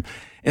short time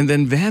and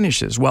then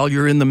vanishes. While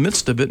you're in the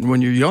midst of it, and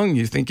when you're young,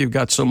 you think you've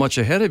got so much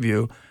ahead of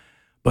you,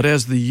 but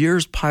as the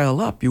years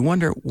pile up, you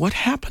wonder, what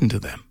happened to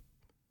them?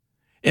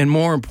 And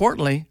more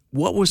importantly,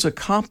 what was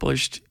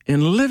accomplished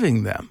in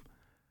living them?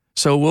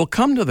 So we'll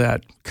come to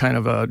that kind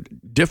of a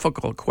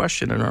difficult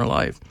question in our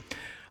life.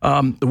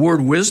 The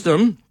word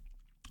wisdom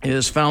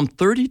is found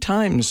 30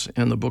 times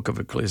in the book of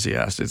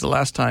Ecclesiastes, the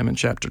last time in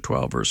chapter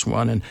 12, verse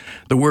 1. And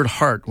the word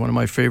heart, one of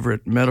my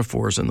favorite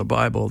metaphors in the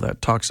Bible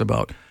that talks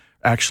about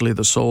actually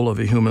the soul of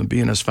a human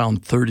being, is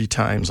found 30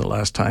 times, the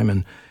last time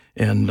in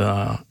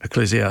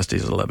Ecclesiastes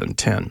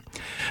 11:10.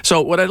 So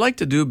what I'd like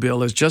to do,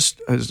 Bill, is just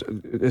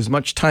as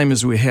much time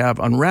as we have,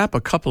 unwrap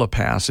a couple of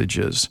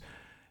passages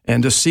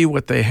and to see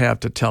what they have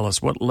to tell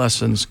us. What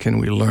lessons can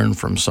we learn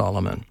from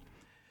Solomon?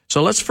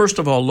 So let's first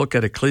of all look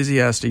at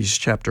Ecclesiastes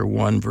chapter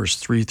 1, verse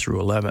 3 through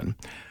 11,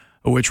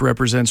 which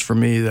represents for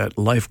me that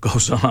life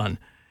goes on.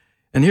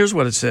 And here's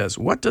what it says.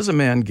 What does a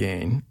man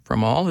gain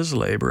from all his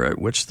labor at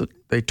which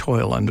they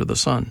toil under the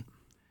sun?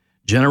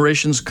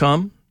 Generations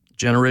come,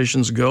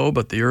 generations go,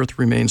 but the earth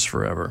remains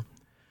forever.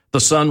 The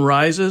sun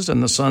rises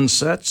and the sun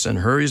sets and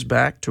hurries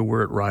back to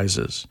where it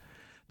rises.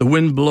 The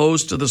wind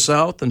blows to the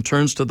south and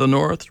turns to the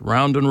north.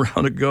 Round and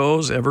round it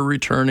goes, ever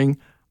returning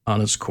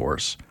on its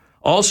course.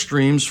 All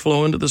streams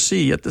flow into the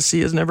sea, yet the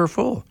sea is never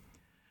full.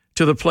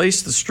 To the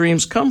place the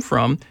streams come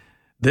from,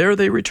 there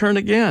they return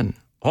again.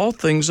 All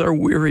things are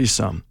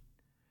wearisome.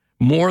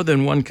 More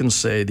than one can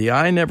say. The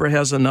eye never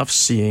has enough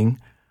seeing.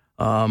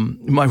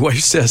 My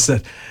wife says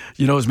that,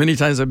 as many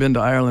times I've been to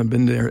Ireland,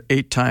 been there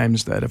 8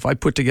 times, that if I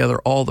put together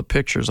all the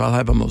pictures, I'll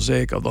have a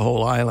mosaic of the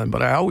whole island.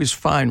 But I always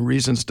find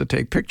reasons to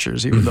take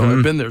pictures, even though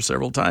I've been there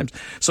several times.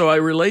 So I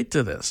relate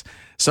to this.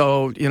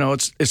 So,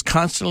 it's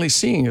constantly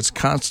seeing. It's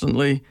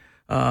constantly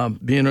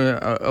being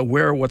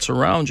aware of what's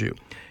around you.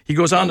 He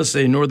goes on to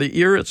say, nor the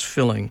ear its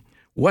filling.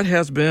 What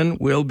has been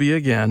will be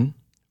again.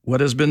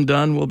 What has been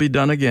done will be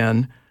done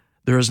again.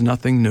 There is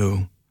nothing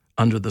new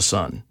under the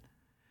sun.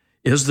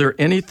 Is there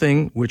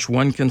anything which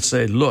one can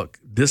say, look,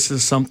 this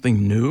is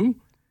something new?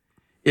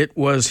 It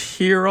was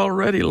here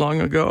already long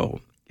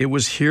ago. It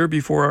was here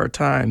before our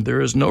time.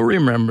 There is no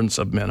remembrance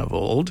of men of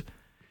old.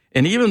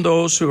 And even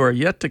those who are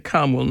yet to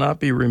come will not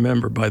be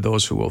remembered by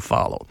those who will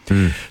follow.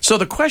 So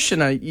the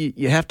question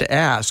you have to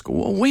ask,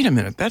 well, wait a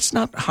minute, that's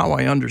not how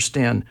I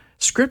understand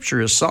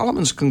Scripture. Is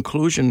Solomon's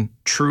conclusion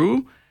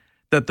true,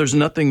 that there's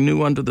nothing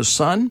new under the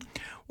sun?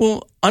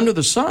 Well, under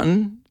the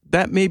sun,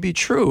 that may be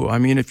true. I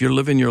mean, if you're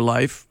living your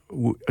life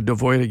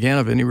devoid, again,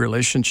 of any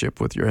relationship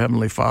with your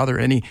Heavenly Father,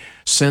 any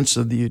sense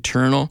of the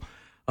eternal,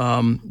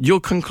 you'll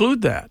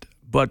conclude that.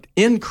 But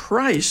in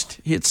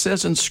Christ, it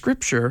says in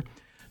Scripture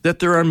that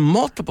there are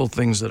multiple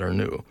things that are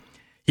new.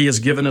 He has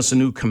given us a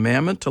new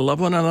commandment to love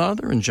one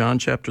another in John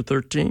chapter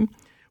 13.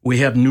 We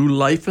have new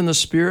life in the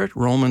Spirit,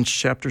 Romans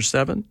chapter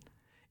 7.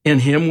 In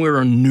Him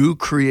we're a new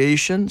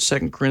creation,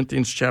 2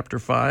 Corinthians chapter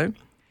 5.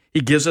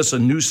 He gives us a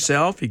new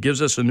self. He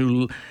gives us a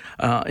new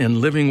and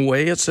living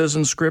way, it says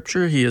in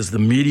Scripture. He is the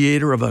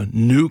mediator of a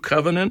new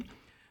covenant.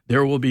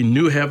 There will be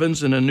new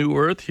heavens and a new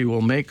earth. He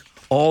will make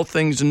all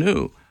things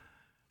new.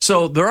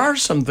 So there are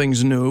some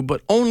things new,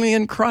 but only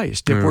in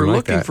Christ. If we're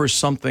looking for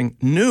something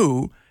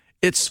new,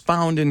 it's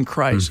found in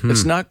Christ.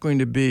 It's not going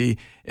to be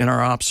in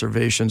our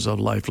observations of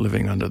life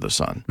living under the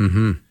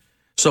sun.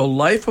 So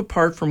life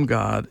apart from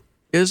God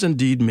is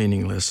indeed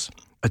meaningless,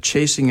 a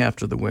chasing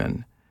after the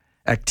wind.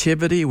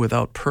 Activity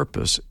without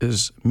purpose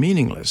is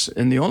meaningless,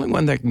 and the only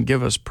one that can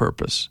give us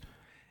purpose,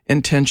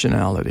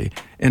 intentionality,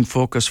 and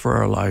focus for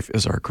our life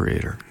is our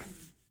Creator.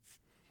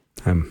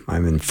 I'm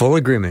in full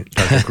agreement,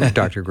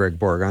 Dr. Greg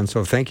Bourgond,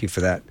 so thank you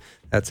for that.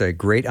 That's a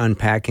great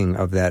unpacking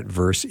of that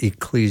verse,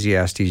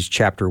 Ecclesiastes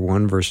chapter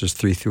 1, verses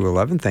 3 through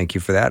 11. Thank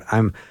you for that.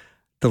 I'm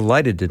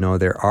delighted to know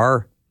there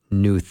are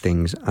new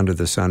things under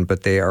the sun,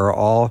 but they are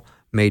all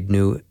made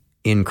new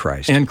in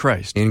Christ. In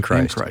Christ. In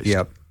Christ.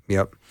 Yep.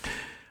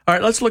 All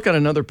right, let's look at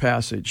another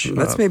passage.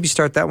 Let's maybe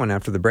start that one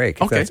after the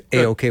break. Okay. If that's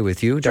A-okay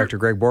with you. Sure. Dr.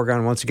 Greg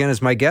Bourgond, once again,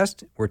 is my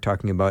guest. We're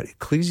talking about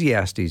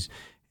Ecclesiastes,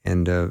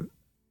 and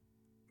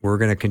we're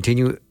going to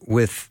continue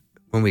with,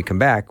 when we come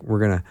back, we're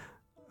going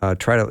to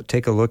try to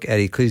take a look at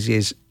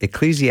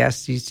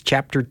Ecclesiastes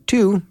chapter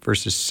 2,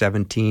 verses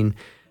 17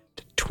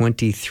 to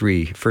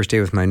 23. First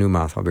day with my new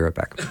mouth. I'll be right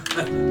back.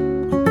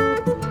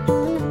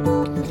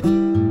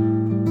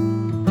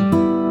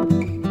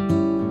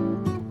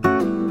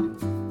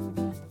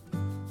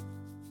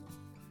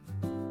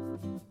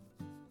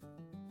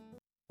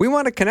 We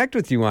want to connect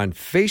with you on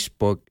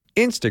Facebook,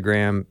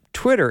 Instagram,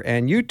 Twitter,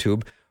 and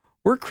YouTube.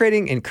 We're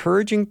creating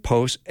encouraging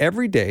posts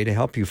every day to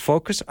help you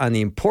focus on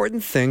the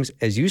important things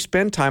as you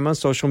spend time on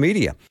social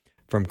media.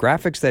 From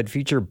graphics that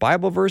feature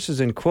Bible verses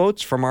and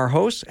quotes from our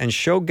hosts and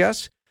show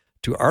guests,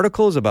 to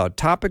articles about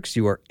topics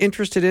you are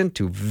interested in,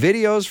 to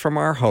videos from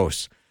our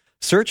hosts.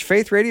 Search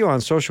Faith Radio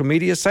on social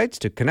media sites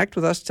to connect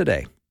with us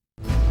today.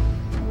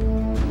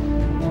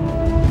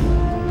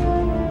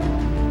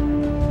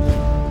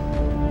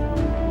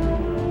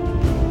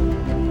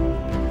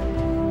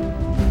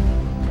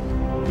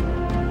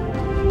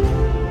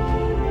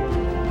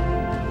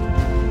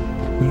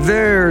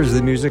 There's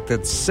the music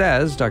that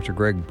says Dr.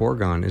 Greg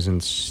Bourgond is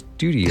in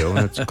studio,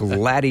 and it's a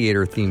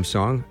Gladiator theme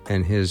song,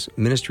 and his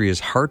ministry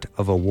is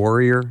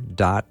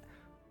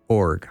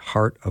heartofawarrior.org,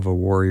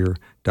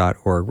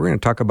 heartofawarrior.org. We're going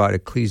to talk about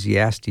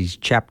Ecclesiastes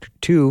chapter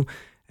 2,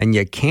 and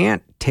you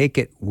can't take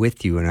it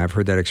with you. And I've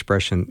heard that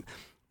expression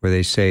where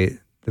they say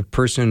the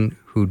person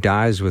who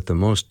dies with the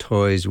most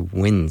toys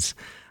wins.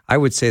 I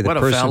would say what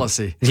a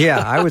fallacy. Yeah,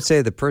 I would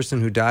say the person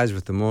who dies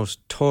with the most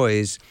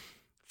toys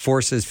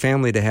forces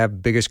family to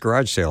have biggest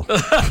garage sale.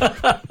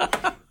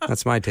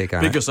 That's my take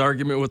on Biggest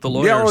argument with the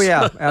lawyers. Yeah, oh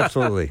yeah,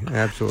 absolutely.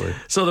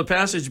 So the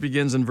passage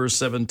begins in verse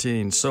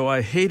 17. So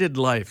I hated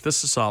life.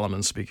 This is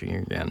Solomon speaking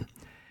again.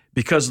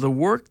 Because the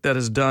work that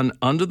is done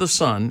under the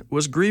sun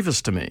was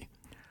grievous to me.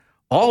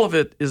 All of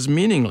it is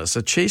meaningless,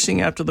 a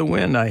chasing after the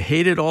wind. I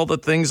hated all the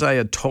things I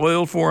had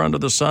toiled for under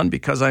the sun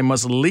because I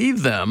must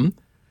leave them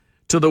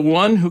to the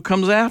one who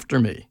comes after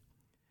me.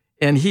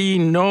 And he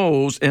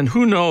knows, and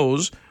who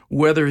knows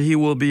whether he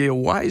will be a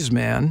wise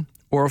man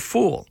or a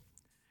fool.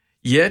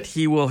 Yet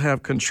he will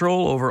have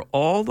control over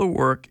all the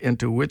work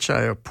into which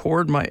I have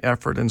poured my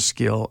effort and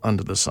skill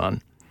under the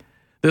sun.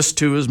 This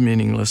too is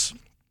meaningless,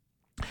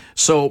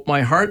 So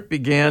my heart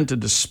began to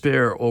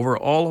despair over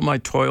all of my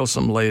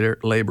toilsome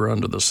labor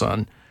under the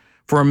sun.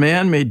 For a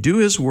man may do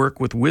his work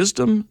with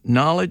wisdom,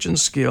 knowledge, and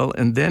skill,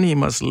 and then he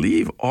must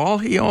leave all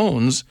he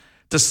owns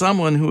to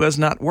someone who has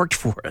not worked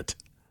for it.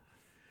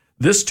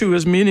 This too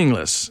is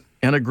meaningless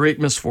and a great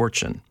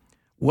misfortune.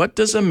 What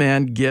does a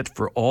man get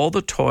for all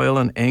the toil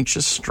and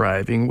anxious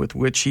striving with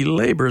which he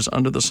labors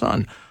under the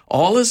sun?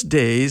 All his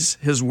days,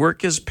 his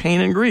work is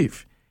pain and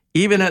grief.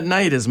 Even at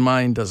night, his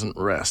mind doesn't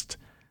rest.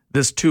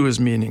 This too is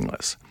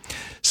meaningless.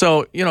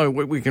 So,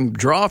 what we can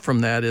draw from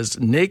that is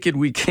naked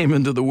we came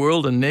into the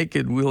world and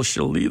naked we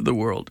shall leave the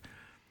world.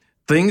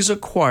 Things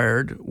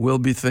acquired will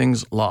be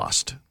things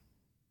lost.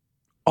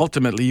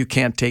 Ultimately, you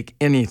can't take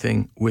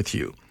anything with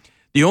you.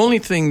 The only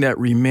thing that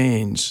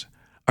remains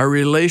are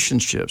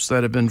relationships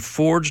that have been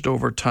forged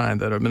over time,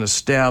 that have been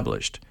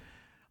established.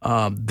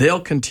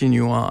 They'll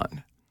continue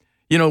on.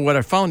 What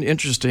I found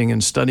interesting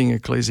in studying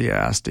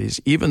Ecclesiastes,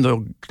 even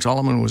though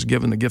Solomon was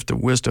given the gift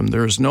of wisdom,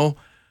 there is no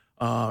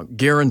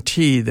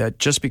guarantee that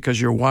just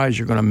because you're wise,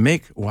 you're going to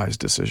make wise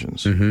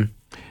decisions. Mm-hmm.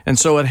 And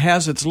so it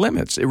has its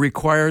limits. It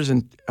requires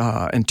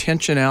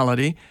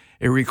intentionality.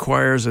 It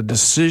requires a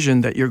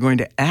decision that you're going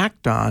to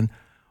act on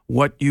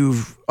what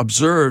you've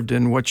observed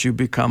and what you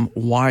become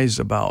wise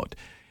about.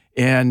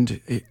 And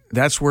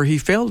that's where he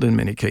failed in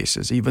many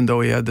cases. Even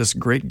though he had this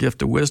great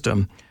gift of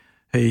wisdom,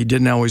 he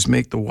didn't always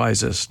make the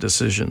wisest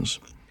decisions.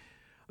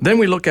 Then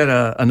we look at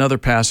another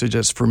passage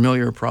that's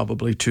familiar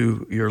probably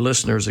to your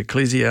listeners.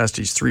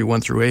 Ecclesiastes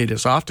 3:1-8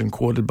 is often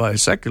quoted by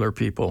secular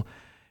people.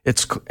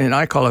 And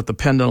I call it the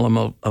pendulum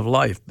of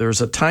life.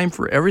 There's a time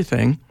for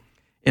everything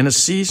and a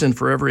season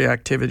for every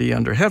activity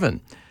under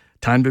heaven.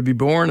 Time to be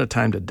born, a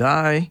time to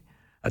die,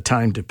 a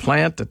time to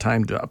plant, a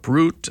time to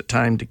uproot, a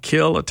time to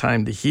kill, a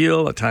time to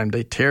heal, a time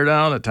to tear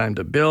down, a time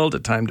to build, a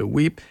time to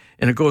weep.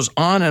 And it goes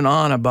on and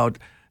on about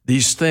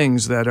these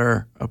things that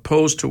are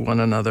opposed to one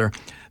another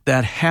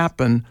that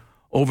happen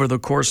over the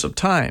course of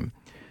time.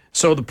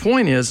 So the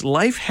point is,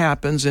 life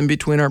happens in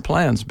between our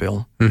plans,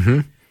 Bill.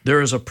 Mm-hmm.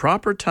 There is a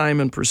proper time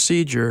and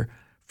procedure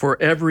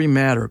for every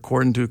matter,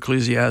 according to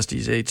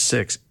Ecclesiastes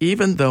 8:6,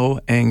 even though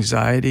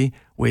anxiety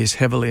weighs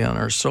heavily on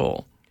our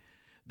soul.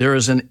 There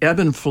is an ebb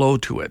and flow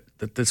to it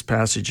that this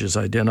passage is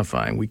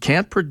identifying. We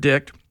can't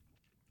predict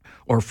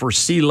or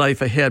foresee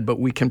life ahead, but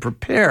we can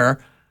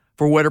prepare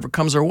for whatever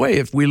comes our way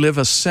if we live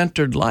a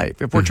centered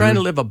life. If we're trying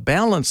to live a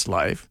balanced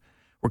life,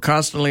 we're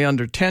constantly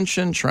under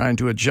tension, trying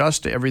to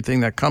adjust to everything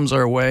that comes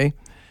our way,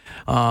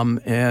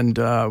 and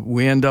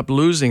we end up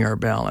losing our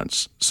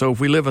balance. So if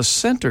we live a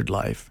centered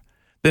life,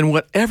 then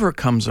whatever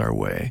comes our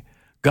way,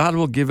 God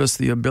will give us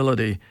the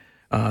ability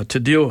to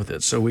deal with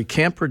it. So we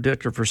can't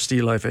predict or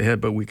foresee life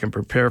ahead, but we can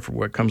prepare for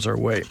what comes our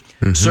way.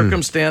 Mm-hmm.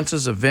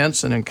 Circumstances,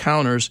 events, and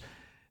encounters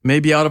may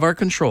be out of our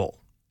control,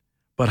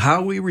 but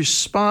how we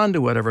respond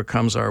to whatever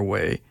comes our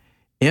way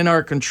in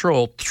our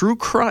control through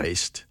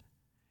Christ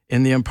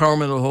in the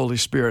empowerment of the Holy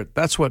Spirit,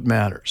 that's what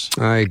matters.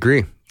 I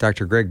agree.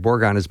 Dr. Greg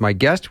Bourgond is my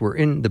guest. We're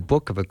in the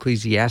book of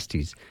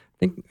Ecclesiastes. I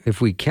think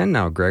if we can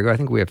now, Greg, I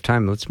think we have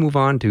time. Let's move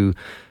on to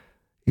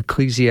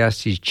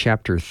Ecclesiastes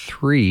chapter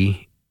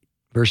 3,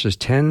 verses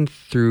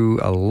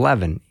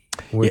 10-11,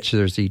 which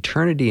there's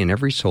eternity in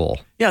every soul.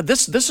 Yeah,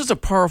 this is a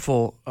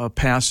powerful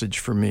passage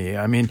for me.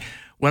 I mean,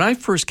 when I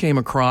first came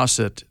across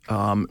it,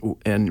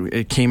 and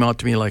it came out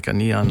to me like a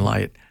neon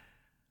light,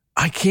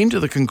 I came to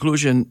the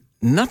conclusion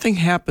nothing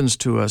happens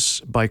to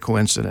us by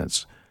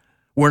coincidence.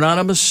 We're not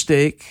a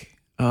mistake.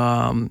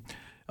 We're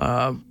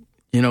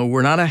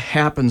not a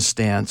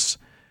happenstance,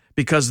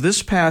 because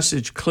this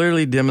passage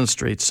clearly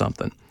demonstrates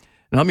something.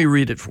 And let me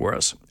read it for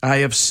us. I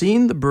have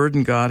seen the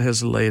burden God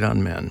has laid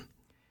on men.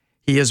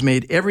 He has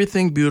made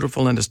everything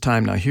beautiful in his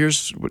time. Now,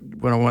 here's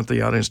what I want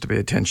the audience to pay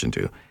attention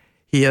to.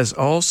 He has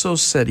also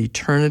set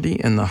eternity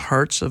in the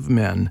hearts of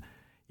men,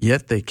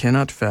 yet they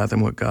cannot fathom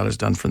what God has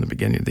done from the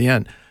beginning to the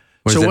end.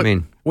 What does that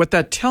mean? What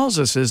that tells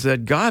us is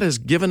that God has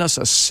given us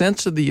a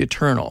sense of the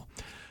eternal,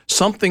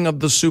 something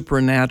of the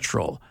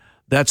supernatural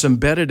that's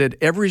embedded in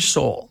every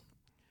soul.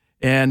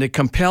 And it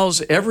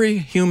compels every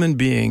human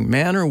being,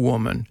 man or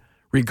woman,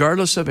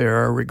 regardless of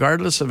era,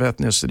 regardless of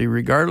ethnicity,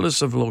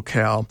 regardless of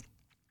locale,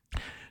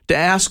 to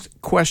ask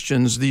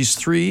questions, these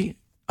three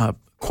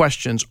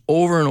questions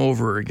over and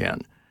over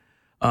again.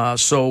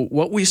 So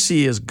what we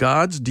see is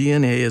God's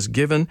DNA is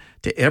given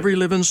to every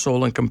living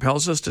soul and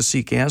compels us to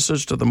seek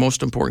answers to the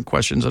most important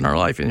questions in our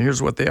life. And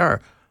here's what they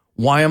are.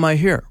 Why am I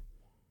here?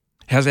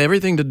 Has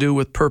everything to do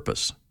with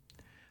purpose.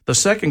 The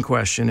second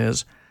question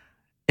is,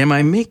 am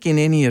I making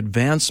any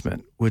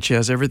advancement, which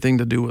has everything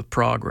to do with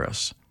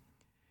progress?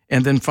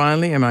 And then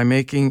finally, am I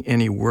making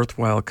any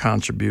worthwhile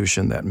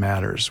contribution that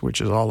matters, which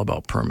is all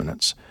about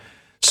permanence?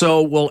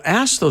 So we'll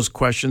ask those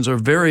questions or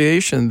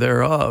variation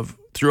thereof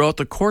throughout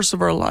the course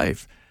of our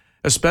life,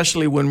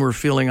 especially when we're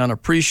feeling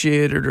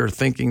unappreciated or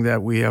thinking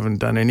that we haven't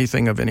done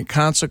anything of any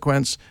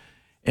consequence.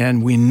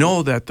 And we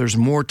know that there's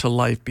more to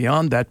life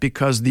beyond that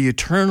because the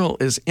eternal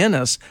is in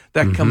us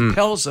that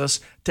compels us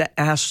to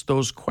ask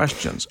those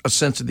questions, a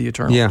sense of the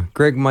eternal. Yeah.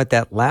 Greg, might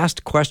that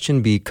last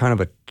question be kind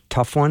of a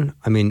tough one.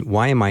 I mean,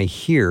 why am I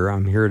here?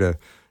 I'm here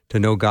to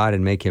know God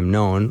and make him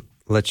known.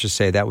 Let's just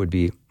say that would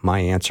be my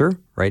answer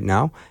right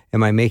now.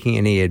 Am I making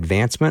any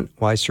advancement?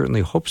 Well, I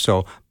certainly hope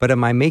so. But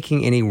am I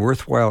making any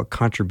worthwhile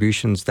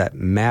contributions that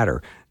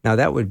matter? Now,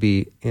 that would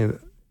be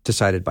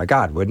decided by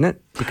God, wouldn't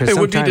it? Because it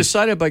would be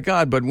decided by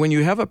God, but when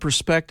you have a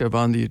perspective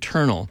on the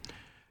eternal,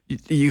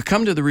 you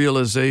come to the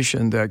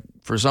realization that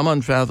for some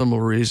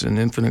unfathomable reason,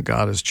 infinite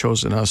God has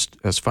chosen us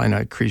as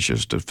finite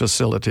creatures to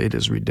facilitate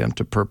his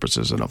redemptive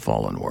purposes in a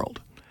fallen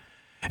world.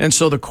 And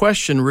so the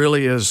question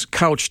really is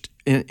couched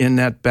in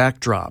that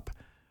backdrop.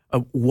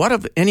 What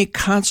of any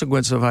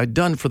consequence have I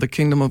done for the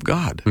kingdom of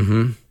God?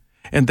 Mm-hmm.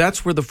 And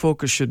that's where the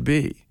focus should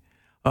be.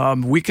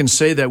 We can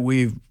say that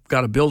we've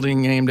got a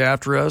building named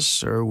after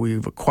us or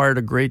we've acquired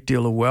a great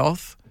deal of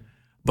wealth,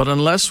 but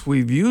unless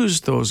we've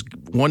used those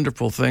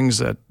wonderful things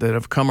that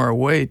have come our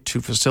way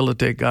to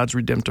facilitate God's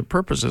redemptive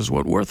purposes,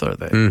 what worth are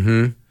they?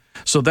 Mm-hmm.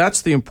 So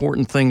that's the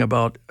important thing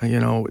about,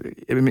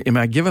 am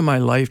I giving my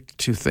life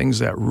to things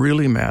that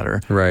really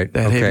matter, right?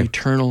 That have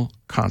eternal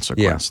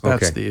consequence? Yeah.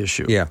 That's the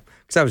issue. Yeah.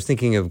 Because I was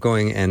thinking of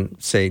going and,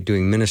 say,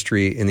 doing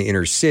ministry in the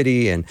inner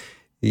city, and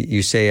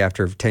you say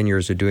after 10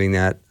 years of doing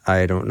that,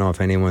 I don't know if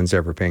anyone's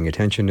ever paying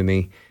attention to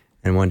me.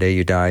 And one day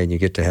you die and you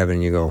get to heaven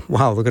and you go,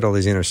 wow, look at all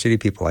these inner city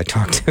people I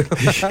talked to.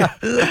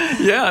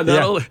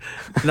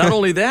 Not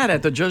only that,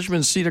 at the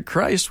judgment seat of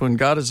Christ, when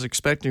God is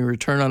expecting a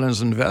return on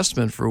his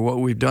investment for what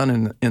we've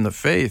done in the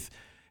faith,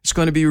 it's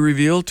going to be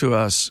revealed to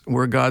us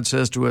where God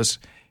says to us,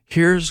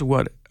 here's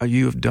what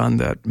you have done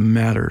that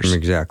matters.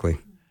 Exactly.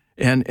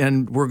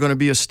 And we're going to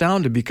be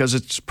astounded because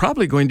it's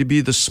probably going to be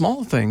the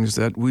small things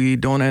that we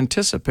don't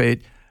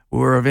anticipate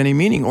were of any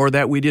meaning or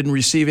that we didn't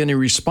receive any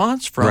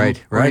response from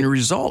or any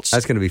results.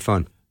 That's going to be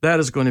fun.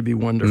 That is going to be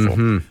wonderful.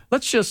 Mm-hmm.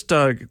 Let's just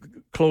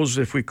close,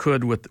 if we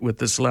could, with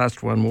this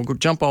last one. We'll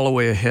jump all the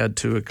way ahead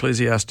to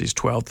Ecclesiastes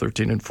 12,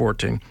 13, and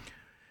 14.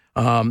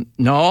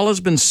 Now all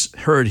has been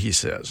heard, he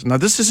says. Now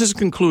this is his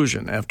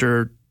conclusion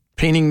after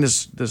painting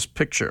this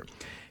picture.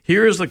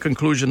 Here is the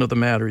conclusion of the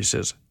matter. He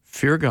says,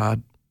 fear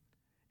God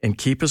and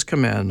keep his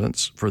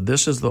commandments, for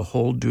this is the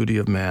whole duty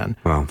of man.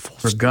 Wow.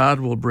 For God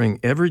will bring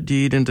every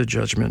deed into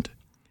judgment,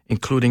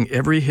 including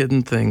every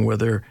hidden thing,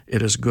 whether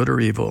it is good or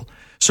evil.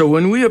 So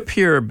when we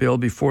appear, Bill,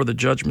 before the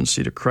judgment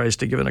seat of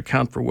Christ to give an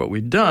account for what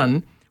we've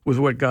done with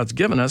what God's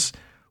given us,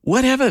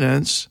 what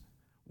evidence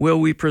will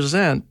we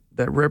present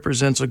that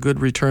represents a good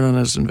return on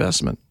his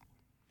investment?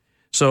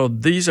 So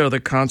these are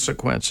the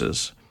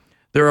consequences.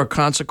 There are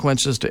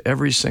consequences to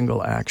every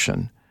single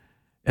action.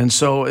 And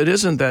so it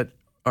isn't that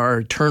our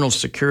eternal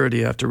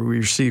security after we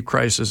receive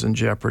Christ is in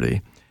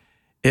jeopardy.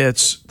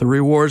 It's the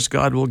rewards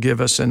God will give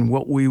us and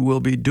what we will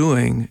be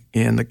doing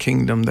in the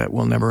kingdom that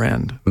will never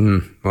end.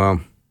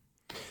 Well,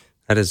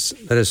 that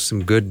is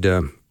some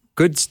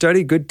good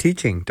study, good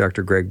teaching,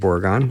 Dr. Greg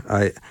Bourgond.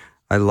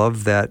 I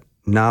love that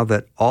now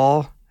that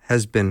all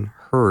has been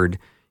heard,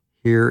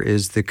 here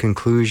is the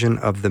conclusion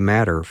of the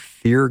matter.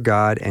 Fear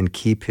God and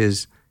keep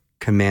his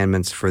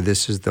commandments, for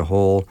this is the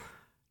whole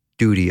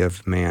duty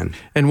of man.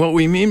 And what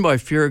we mean by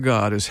fear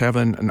God is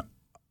having an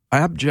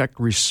abject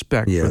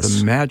respect for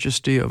the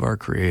majesty of our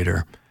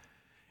Creator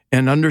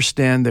and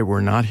understand that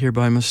we're not here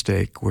by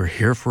mistake. We're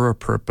here for a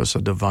purpose,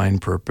 a divine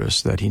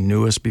purpose, that he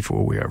knew us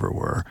before we ever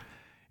were.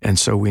 And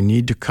so we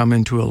need to come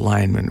into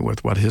alignment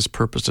with what his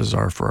purposes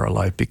are for our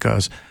life,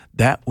 because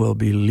that will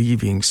be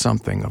leaving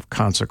something of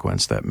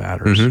consequence that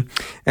matters.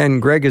 Mm-hmm.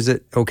 And Greg, is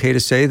it okay to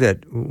say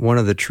that one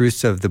of the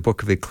truths of the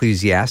book of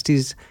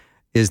Ecclesiastes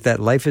is that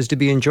life is to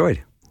be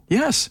enjoyed?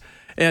 Yes,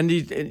 and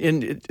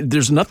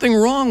there's nothing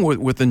wrong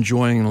with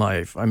enjoying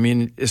life. I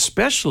mean,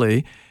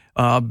 especially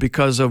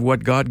because of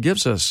what God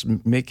gives us,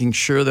 making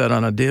sure that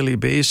on a daily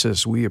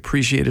basis we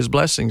appreciate his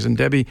blessings. And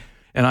Debbie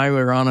and I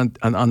were on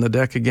the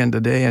deck again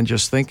today and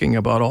just thinking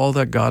about all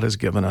that God has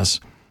given us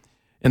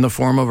in the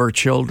form of our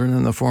children,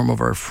 in the form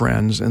of our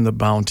friends, in the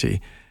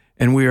bounty.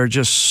 And we are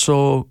just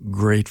so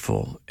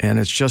grateful. And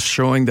it's just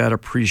showing that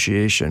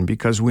appreciation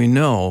because we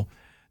know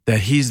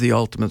that he's the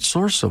ultimate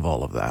source of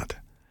all of that.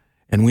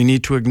 And we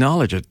need to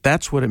acknowledge it.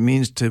 That's what it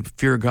means to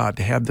fear God,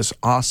 to have this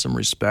awesome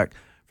respect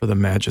for the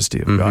majesty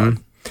of God.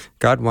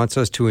 God wants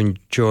us to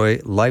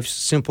enjoy life's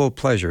simple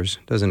pleasures,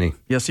 doesn't he?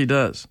 Yes, he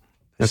does.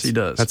 Yes, he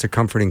does. That's a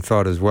comforting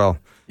thought as well.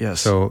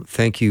 Yes. So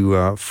thank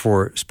you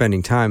for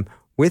spending time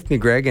with me,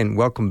 Greg, and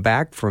welcome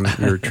back from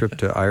your trip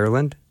to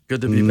Ireland.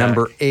 Good to be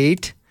Number back.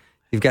 8.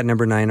 You've got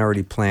number 9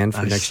 already planned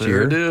for next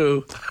year. I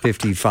do.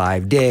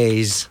 55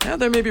 days. Yeah,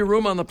 there may be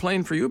room on the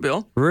plane for you,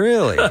 Bill.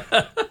 Really?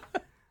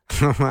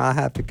 I'll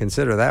have to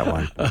consider that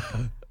one.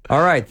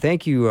 All right.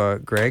 Thank you,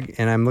 Greg.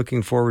 And I'm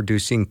looking forward to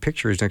seeing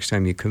pictures next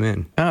time you come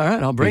in. All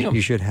right. I'll bring them.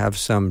 You should have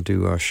some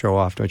to show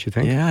off, don't you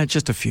think? Yeah,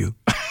 just a few.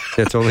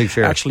 That's only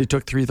fair. Actually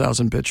took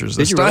 3,000 pictures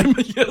this Did you time.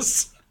 really?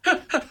 Yes.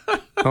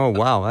 Oh,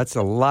 wow. That's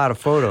a lot of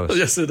photos.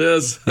 Yes, it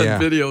is. Yeah.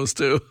 And videos,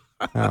 too.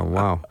 Oh,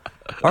 wow.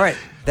 All right.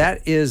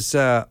 That is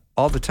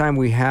all the time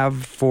we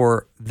have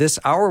for this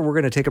hour. We're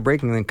going to take a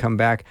break and then come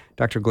back.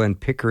 Dr. Glenn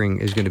Pickering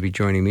is going to be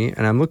joining me,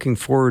 and I'm looking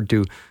forward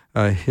to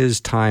his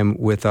time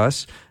with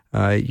us.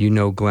 You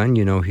know Glenn,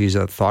 you know he's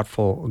a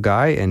thoughtful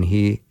guy, and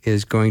he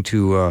is going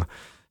to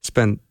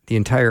spend the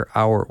entire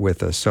hour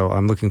with us. So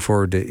I'm looking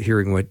forward to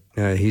hearing what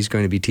he's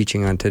going to be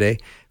teaching on today.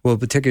 We'll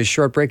take a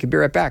short break and be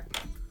right back.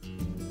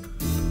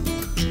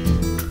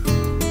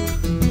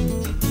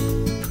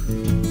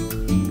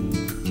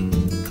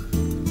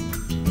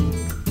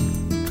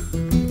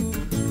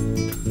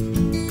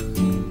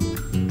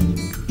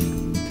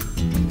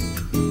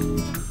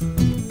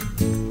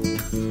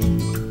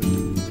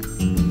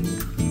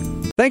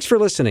 Thanks for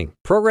listening.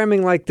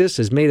 Programming like this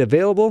is made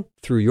available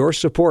through your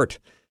support.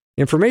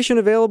 Information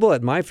available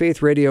at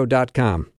myfaithradio.com.